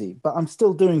not easy, but I'm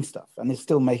still doing stuff, and it's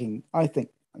still making, I think,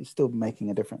 it's still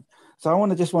making a difference. So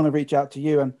I just want to reach out to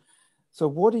you. And so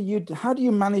how do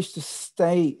you manage to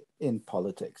stay in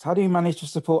politics? How do you manage to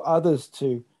support others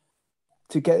to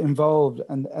get involved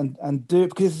and do it?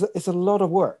 Because it's a lot of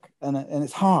work, and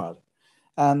it's hard.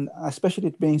 And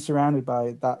especially being surrounded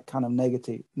by that kind of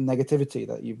negativity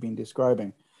that you've been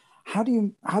describing. How do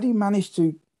you manage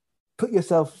to put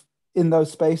yourself in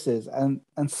those spaces and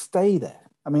stay there?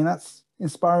 I mean, that's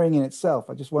inspiring in itself.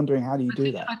 I'm just wondering, how do you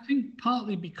do that? I think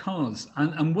partly because,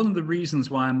 and one of the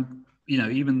reasons why I'm, you know,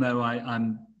 even though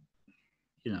I'm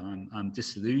I'm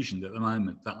disillusioned at the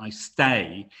moment that I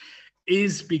stay,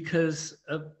 is because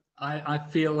I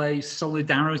feel a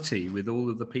solidarity with all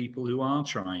of the people who are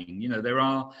trying.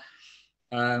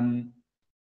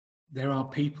 There are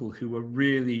people who are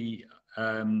really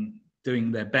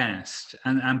doing their best,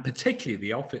 and particularly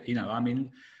the office.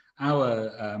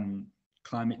 Our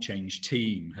climate change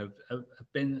team have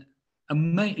been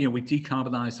amazing. We've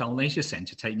decarbonised our leisure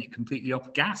centre, taking it completely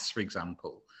off gas, for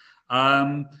example.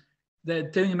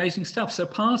 They're doing amazing stuff. So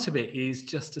part of it is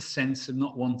just a sense of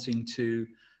not wanting to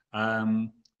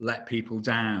let people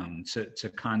down, to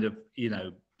kind of,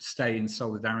 stay in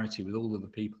solidarity with all of the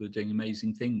people who are doing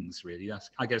amazing things, really.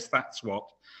 I guess that's what,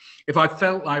 if I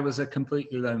felt I was a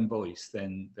completely lone voice,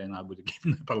 then I would have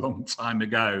given up a long time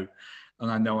ago.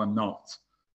 And I know I'm not.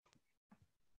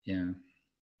 Yeah.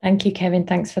 Thank you, Kevin.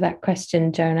 Thanks for that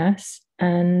question, Jonas.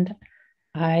 And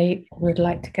I would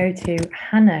like to go to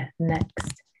Hannah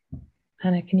next.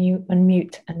 Hannah, can you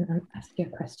unmute and ask your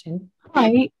question?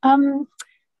 Hi.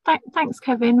 Thanks,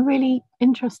 Kevin. Really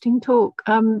interesting talk.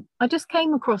 I just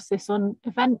came across this on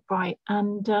Eventbrite,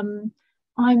 and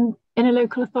I'm in a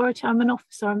local authority. I'm an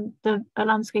officer. I'm a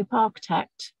landscape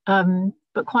architect,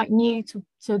 but quite new to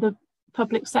the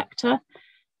public sector.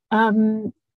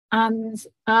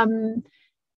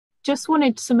 Just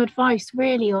wanted some advice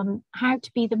really on how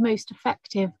to be the most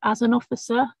effective as an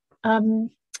officer,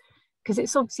 because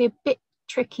it's obviously a bit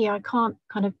tricky. I can't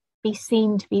kind of be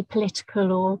seen to be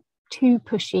political or too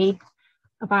pushy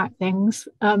about things,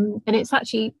 and it's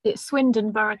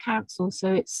Swindon Borough Council,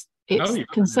 so it's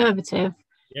Conservative.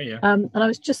 And I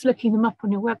was just looking them up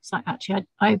on your website. Actually,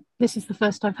 this is the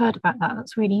first I've heard about that.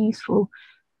 That's really useful.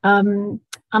 And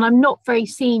I'm not very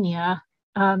senior,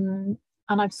 and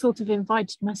I've sort of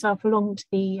invited myself along to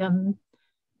the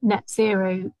net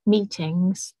zero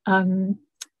meetings, and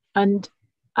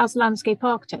as landscape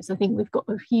architects, I think we've got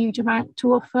a huge amount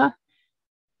to offer.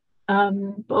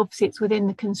 But obviously it's within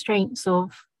the constraints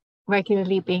of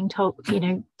regularly being told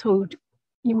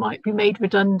you might be made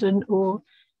redundant, or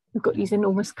we've got these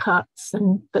enormous cuts,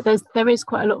 but there is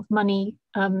quite a lot of money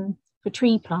for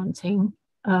tree planting.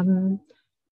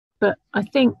 But I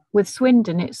think with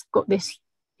Swindon, it's got this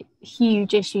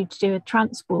huge issue to do with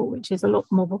transport, which is a lot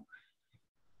more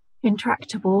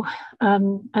intractable.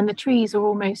 And the trees are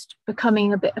almost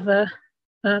becoming a bit of a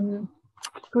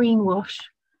greenwash.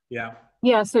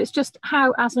 Yeah, so it's just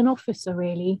how, as an officer,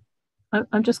 really,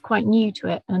 I'm just quite new to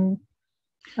it. And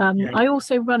I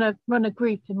also run a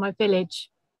group in my village.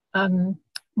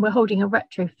 We're holding a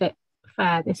retrofit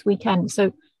fair this weekend.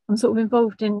 So I'm sort of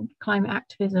involved in climate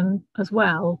activism as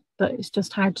well, but it's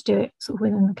just how to do it sort of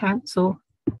within the council.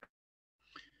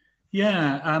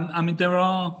 Yeah,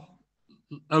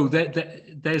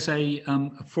 there's a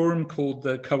forum called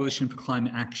the Coalition for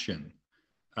Climate Action,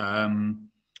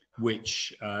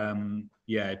 which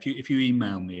if you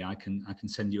email me, I can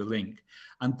send you a link,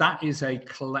 and that is a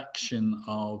collection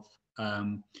of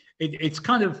it's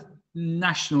kind of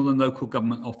national and local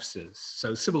government officers,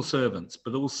 so civil servants,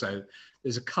 but also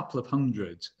there's a couple of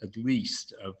hundred at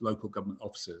least of local government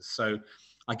officers. So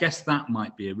I guess that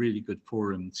might be a really good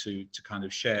forum to kind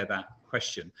of share that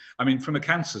question. I mean, from a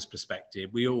councillor's perspective,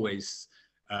 we always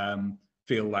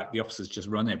feel like the officers just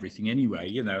run everything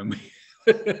anyway, and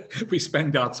we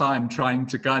spend our time trying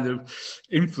to kind of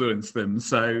influence them.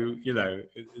 So,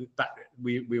 that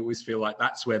we always feel like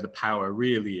that's where the power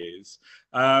really is.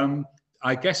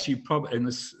 I guess you probably, in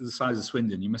the size of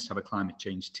Swindon, you must have a climate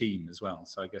change team as well.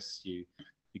 So I guess you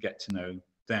get to know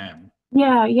them.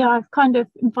 Yeah, I've kind of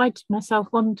invited myself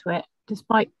onto it,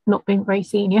 despite not being very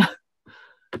senior.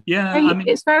 Yeah,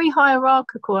 it's very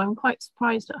hierarchical. I'm quite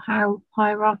surprised at how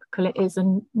hierarchical it is,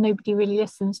 and nobody really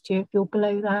listens to you if you're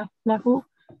below their level,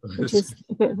 which is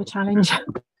a bit of a challenge.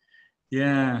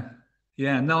 Yeah.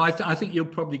 No, I think you'll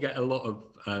probably get a lot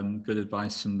of good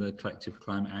advice from the Collective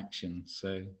Climate Action.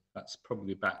 So that's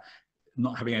probably about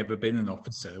not having ever been an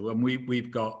officer. And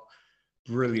we've got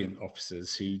brilliant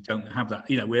officers who don't have that.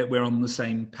 We're on the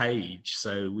same page,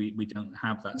 so we don't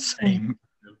have that same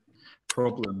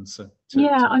problems.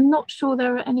 I'm not sure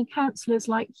there are any councillors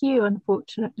like you,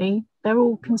 unfortunately. They're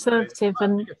all Conservative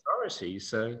and authority,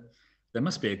 so there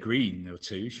must be a Green or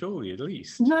two, surely, at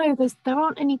least. No, there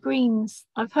aren't any Greens.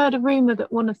 I've heard a rumour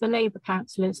that one of the Labour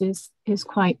councillors is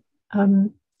quite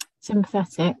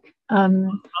sympathetic.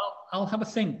 I'll have a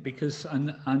think, because I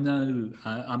know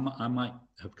I might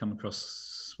have come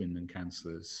across Swindon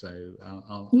councillors, so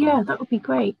I'll that would be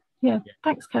great. Yeah.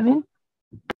 Thanks, Kevin.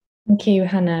 Thank you,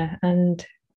 Hannah, and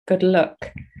good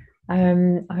luck.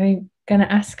 I'm going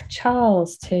to ask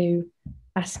Charles to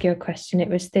ask your question. It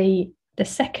was the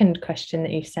second question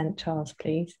that you sent, Charles,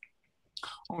 please.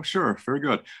 Oh, sure. Very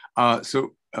good.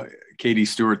 Katie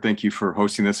Stewart, thank you for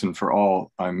hosting this and for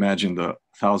all, I imagine, the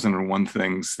 1,001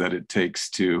 things that it takes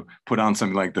to put on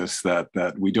something like this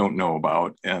that we don't know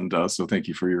about. And so thank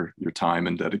you for your time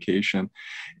and dedication.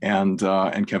 And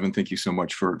Kevin, thank you so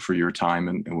much for your time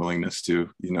and willingness to,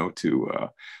 to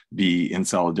be in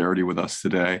solidarity with us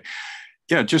today.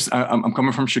 Yeah, I'm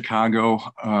coming from Chicago,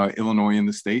 Illinois in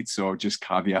the States, so I'll just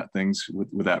caveat things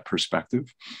with that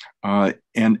perspective. And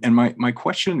my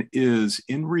question is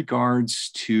in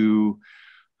regards to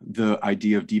the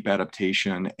idea of deep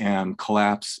adaptation and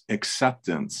collapse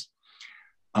acceptance.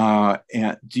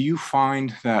 And do you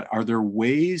find that, are there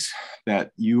ways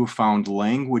that you found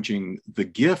languaging the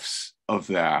gifts of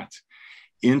that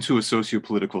into a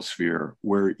socio-political sphere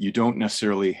where you don't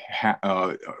necessarily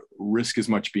risk as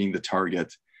much being the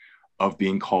target of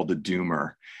being called a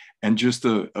doomer? And just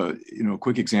a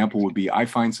quick example would be, I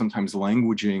find sometimes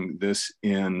languaging this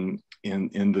in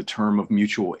the term of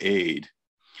mutual aid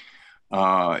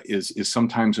is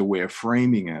sometimes a way of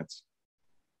framing it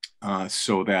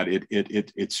so that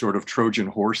it sort of Trojan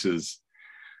horses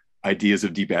ideas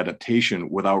of deep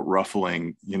adaptation without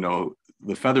ruffling,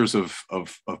 the feathers of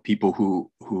people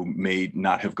who may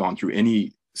not have gone through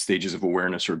any stages of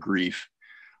awareness or grief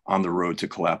on the road to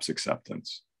collapse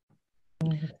acceptance.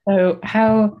 So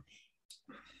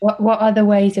what are the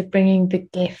ways of bringing the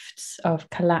gifts of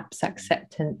collapse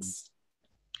acceptance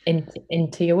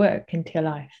into your work, into your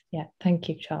life? Yeah, thank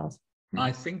you, Charles.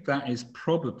 I think that is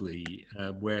probably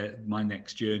where my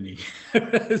next journey.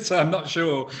 So I'm not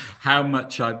sure how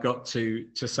much I've got to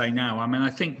say now. I mean, I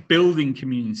think building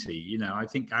community, I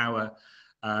think our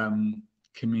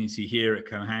community here at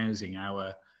Cohousing,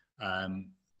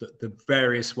 the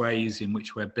various ways in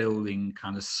which we're building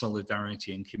kind of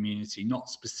solidarity and community, not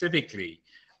specifically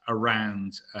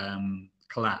around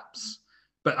collapse,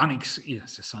 but I mean,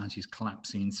 society is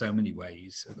collapsing in so many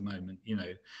ways at the moment.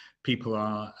 People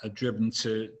are driven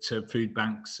to food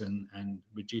banks and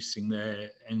reducing their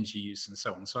energy use and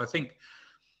so on. So I think,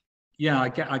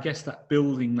 I guess that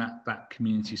building that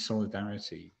community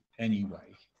solidarity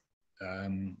anyway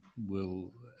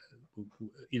will,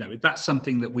 that's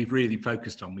something that we've really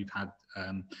focused on. We've had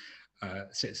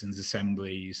citizens'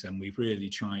 assemblies, and we've really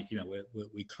tried,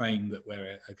 we claim that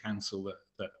we're a council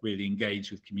that really engage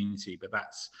with community, but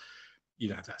that's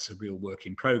a real work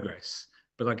in progress.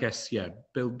 But I guess,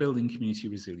 building community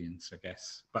resilience, I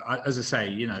guess. But as I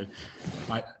say,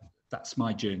 that's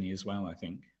my journey as well, I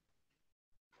think.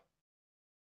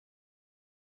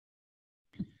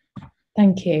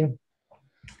 Thank you.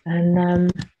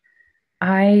 And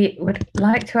I would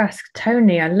like to ask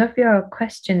Tony, I love your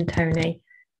question, Tony.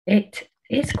 It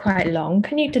is quite long.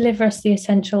 Can you deliver us the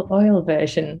essential oil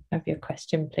version of your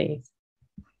question, please?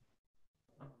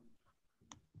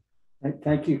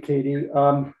 Thank you, Katie.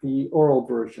 The oral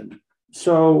version.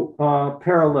 So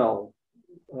parallel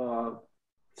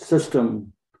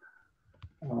system,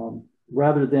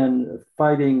 rather than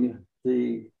fighting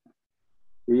the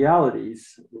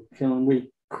realities, can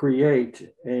we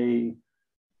create a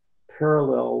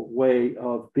parallel way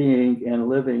of being and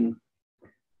living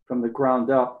from the ground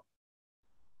up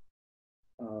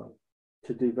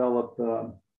to develop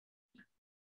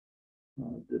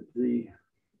the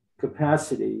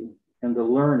capacity and the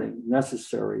learning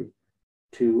necessary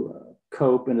to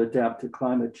cope and adapt to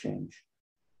climate change,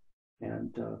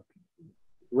 and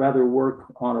rather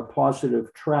work on a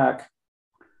positive track,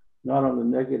 not on the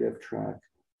negative track,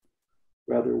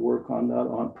 rather work on not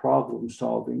on problem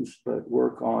solvings, but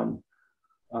work on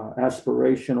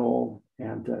aspirational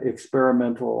and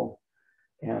experimental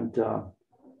and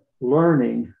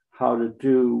learning how to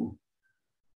do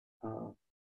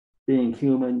being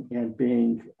human and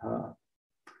being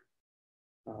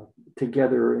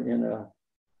together in a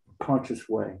conscious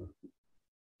way.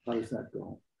 How does that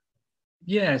go?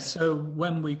 Yeah, so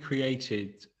when we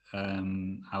created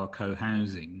our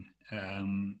co-housing a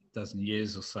dozen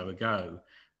years or so ago,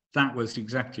 that was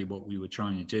exactly what we were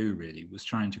trying to do, really, was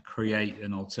trying to create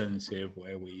an alternative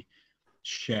where we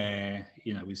share,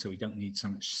 so we don't need so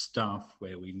much stuff,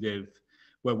 where we live,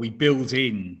 where we build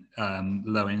in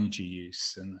low energy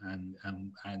use and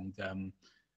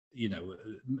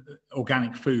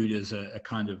organic food as a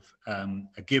kind of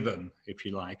a given, if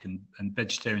you like, and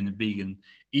vegetarian and vegan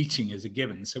eating as a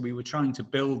given. So we were trying to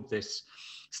build this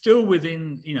still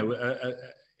within,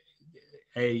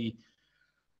 a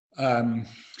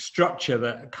structure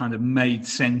that kind of made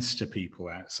sense to people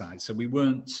outside. So we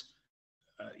weren't,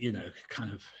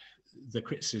 kind of, the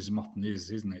criticism often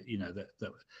isn't it,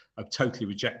 that I've totally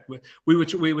rejected. We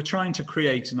were trying to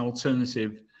create an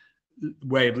alternative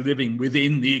way of living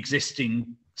within the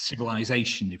existing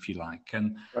civilization, if you like.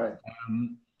 And Right.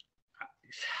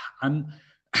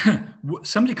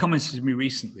 Somebody commented to me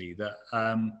recently that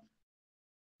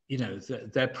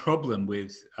their problem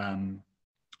with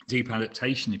deep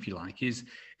adaptation, if you like, is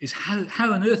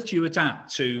how on earth do you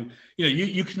adapt to,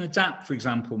 you can adapt, for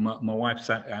example, my wife's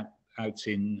out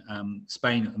in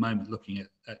Spain at the moment looking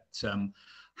at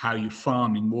how you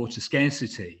farm in water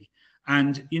scarcity.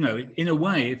 And, in a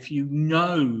way, if you're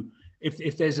going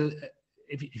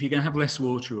to have less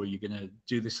water or you're going to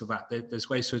do this or that, there's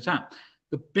ways to adapt.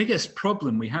 The biggest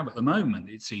problem we have at the moment,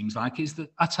 it seems like, is the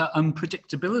utter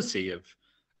unpredictability of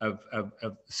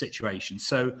the situation.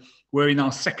 So we're in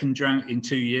our second drought in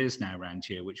 2 years now around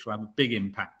here, which will have a big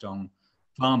impact on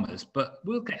farmers. But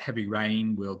we'll get heavy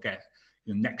rain. We'll get,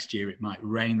 next year it might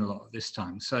rain a lot at this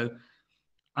time. So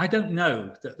I don't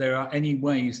know that there are any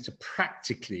ways to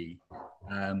practically,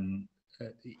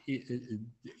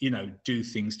 do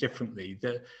things differently.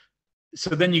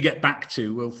 So then you get back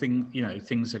to, well,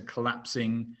 things are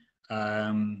collapsing.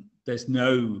 There's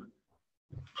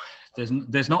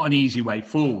not an easy way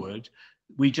forward.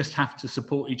 We just have to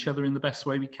support each other in the best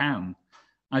way we can.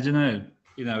 I don't know.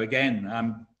 Again,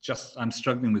 I'm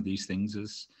struggling with these things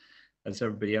as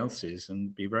everybody else is,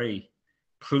 and be very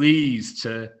pleased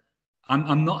to.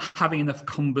 I'm not having enough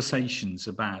conversations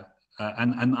about,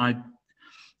 and I,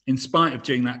 in spite of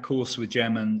doing that course with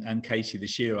Jem and Katie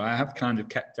this year, I have kind of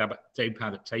kept deep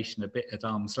adaptation a bit at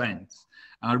arm's length.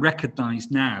 And I recognise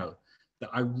now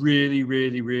that I really,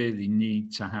 really, really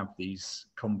need to have these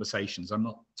conversations. I'm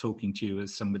not talking to you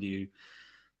as somebody who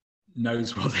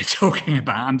knows what they're talking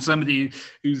about. I'm somebody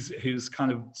who's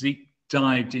kind of deep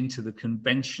dived into the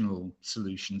conventional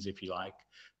solutions, if you like,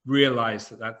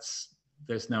 realised that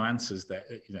there's no answers there,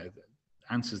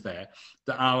 answers there,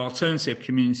 that our alternative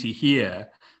community here,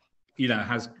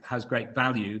 has great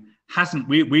value.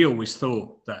 We always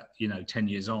thought that, 10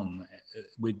 years on,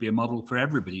 we'd be a model for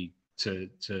everybody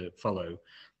to follow.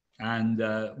 And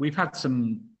we've had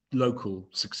some local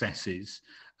successes,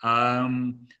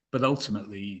 but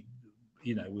ultimately,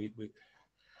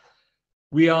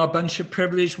 we are a bunch of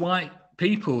privileged white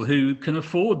people who can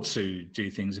afford to do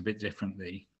things a bit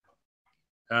differently.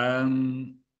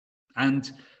 And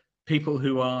people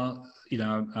who are,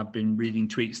 I've been reading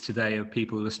tweets today of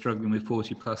people who are struggling with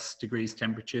 40+ degrees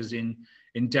temperatures in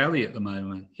Delhi at the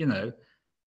moment.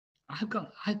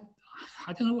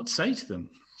 I don't know what to say to them,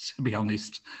 to be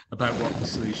honest, about what the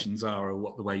solutions are or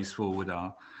what the ways forward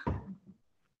are.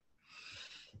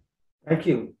 Thank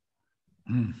you.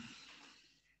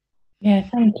 Yeah,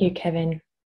 thank you, Kevin.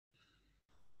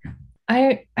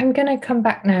 I'm going to come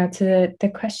back now to the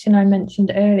question I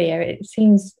mentioned earlier. It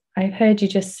seems I've heard you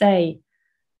just say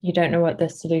you don't know what the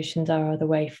solutions are or the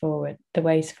ways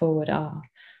forward are.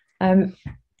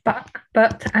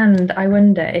 But I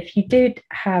wonder if you did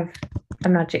have a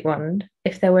magic wand,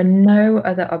 if there were no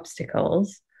other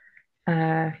obstacles,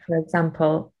 for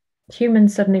example,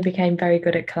 humans suddenly became very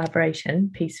good at collaboration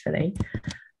peacefully.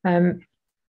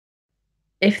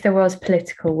 If there was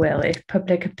political will, if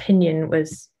public opinion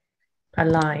was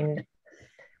aligned,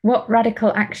 what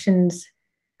radical actions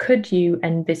could you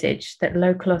envisage that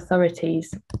local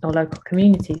authorities or local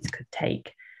communities could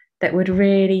take that would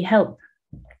really help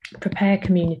prepare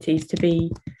communities to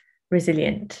be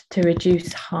resilient, to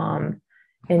reduce harm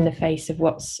in the face of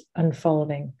what's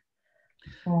unfolding?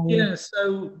 Yeah,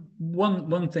 so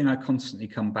one thing I constantly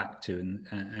come back to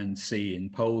and see in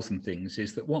polls and things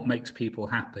is that what makes people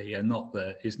happy is not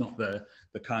the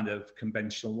kind of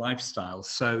conventional lifestyle.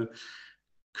 So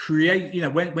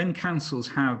when councils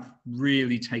have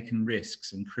really taken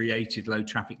risks and created low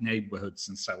traffic neighbourhoods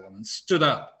and so on, and stood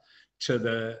up to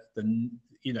the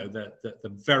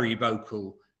very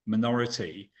vocal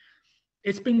minority,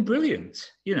 it's been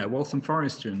brilliant. Waltham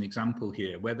Forest are an example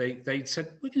here where they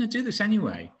said, we're going to do this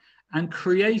anyway, and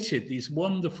created these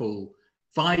wonderful,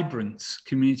 vibrant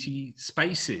community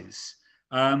spaces.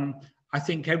 I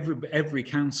think every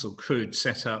council could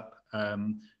set up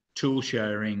tool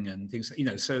sharing and things,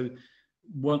 so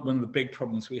one of the big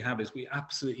problems we have is we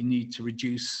absolutely need to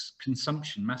reduce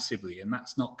consumption massively, and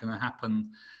that's not going to happen.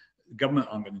 Government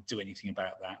aren't going to do anything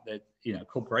about that.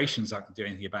 Corporations aren't going to do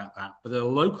anything about that. But at a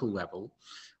local level,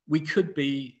 we could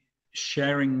be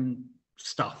sharing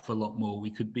stuff a lot more. We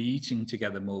could be eating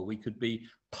together more. We could be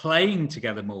playing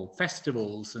together more.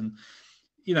 Festivals and,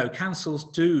 councils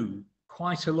do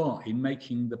quite a lot in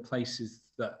making the places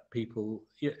that people,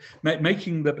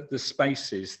 making the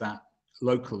spaces that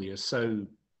locally are so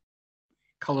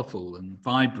colourful and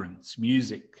vibrant,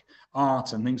 music,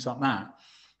 art and things like that.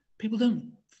 People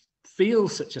don't feel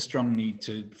such a strong need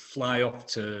to fly off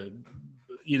to,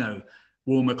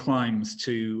 warmer climes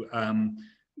to,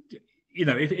 you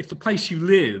know, if the place you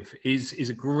live is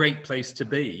a great place to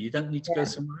be, you don't need to go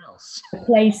somewhere else.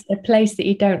 A place that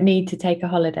you don't need to take a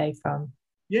holiday from.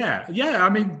 Yeah. I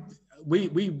mean,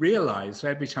 we realise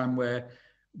every time where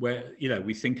you know,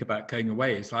 we think about going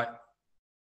away, it's like,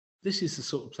 this is the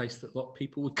sort of place that a lot of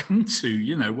people would come to.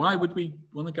 You know, why would we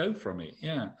want to go from it?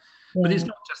 Yeah. But it's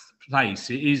not just the place;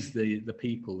 it is the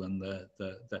people and the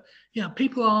you know,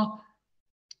 people are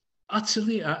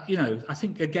utterly, you know, I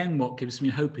think again what gives me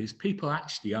hope is people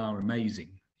actually are amazing.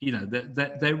 You know,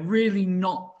 they're really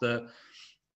not the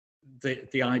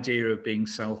idea of being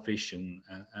selfish and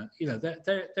you know,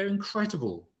 they're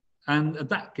incredible, and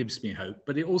that gives me hope.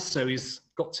 But it also is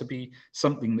got to be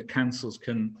something that councils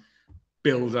can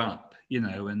build up, you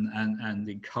know, and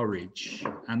encourage.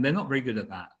 And they're not very good at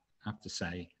that, I have to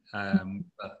say.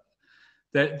 But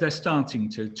they're starting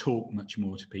to talk much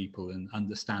more to people and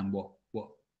understand what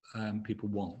people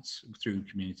want through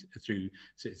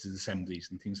citizens' assemblies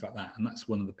and things like that. And that's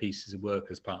one of the pieces of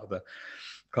work as part of the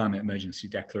climate emergency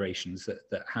declarations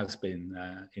that has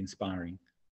been inspiring.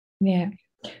 Yeah.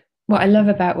 What I love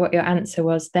about what your answer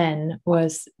was then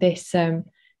was this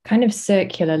kind of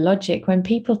circular logic. When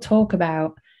people talk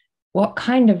about what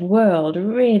kind of world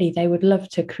really they would love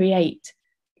to create,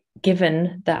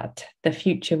 given that the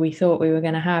future we thought we were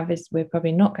going to have is we're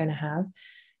probably not going to have,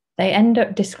 they end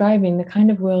up describing the kind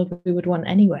of world we would want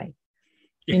anyway.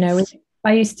 Yes. You know,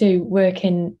 I used to work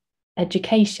in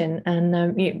education,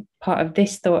 and part of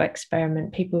this thought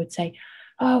experiment, people would say,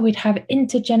 oh, we'd have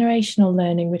intergenerational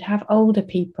learning, we'd have older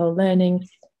people learning,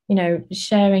 you know,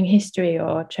 sharing history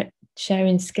or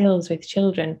sharing skills with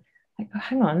children. Like, oh,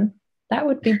 hang on, that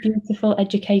would be beautiful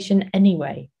education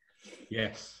anyway.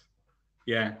 Yes.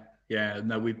 Yeah.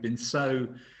 No, we've been so,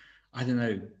 I don't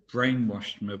know,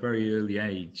 brainwashed from a very early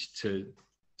age to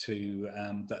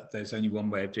that there's only one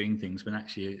way of doing things, when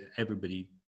actually everybody,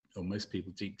 or most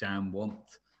people deep down, want,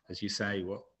 as you say,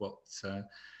 what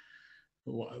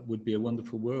would be a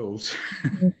wonderful world.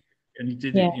 And you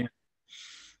did it.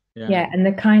 Yeah, and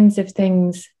the kinds of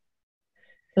things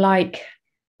like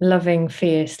loving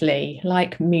fiercely,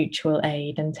 like mutual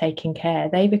aid and taking care,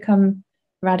 they become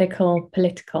radical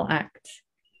political acts.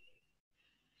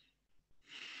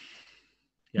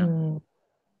 Yeah.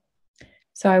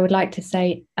 So I would like to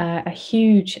say a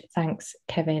huge thanks,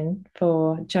 Kevin,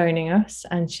 for joining us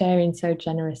and sharing so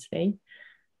generously.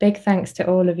 Big thanks to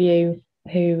all of you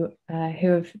who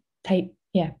have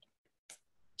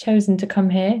chosen to come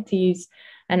here to use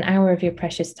an hour of your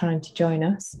precious time to join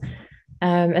us,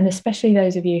 and especially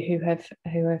those of you who have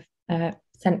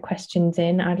sent questions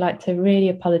in. I'd like to really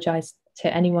apologise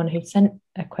to anyone who sent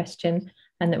a question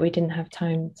and that we didn't have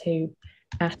time to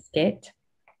ask it.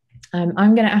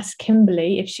 I'm going to ask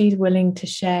Kimberly if she's willing to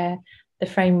share the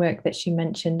framework that she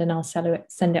mentioned, and I'll send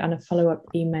it on a follow-up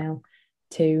email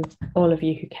to all of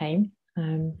you who came.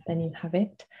 Then you'll have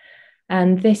it.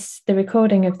 And the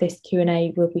recording of this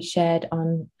Q&A will be shared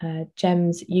on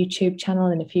GEM's YouTube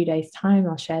channel in a few days' time.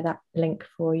 I'll share that link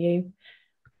for you.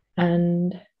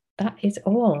 And that is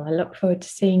all. I look forward to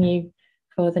seeing you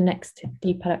for the next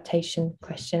Deep Adaptation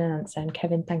question and answer. And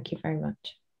Kevin, thank you very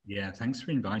much. Yeah, thanks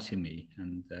for inviting me.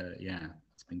 And yeah,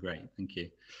 it's been great. Thank you.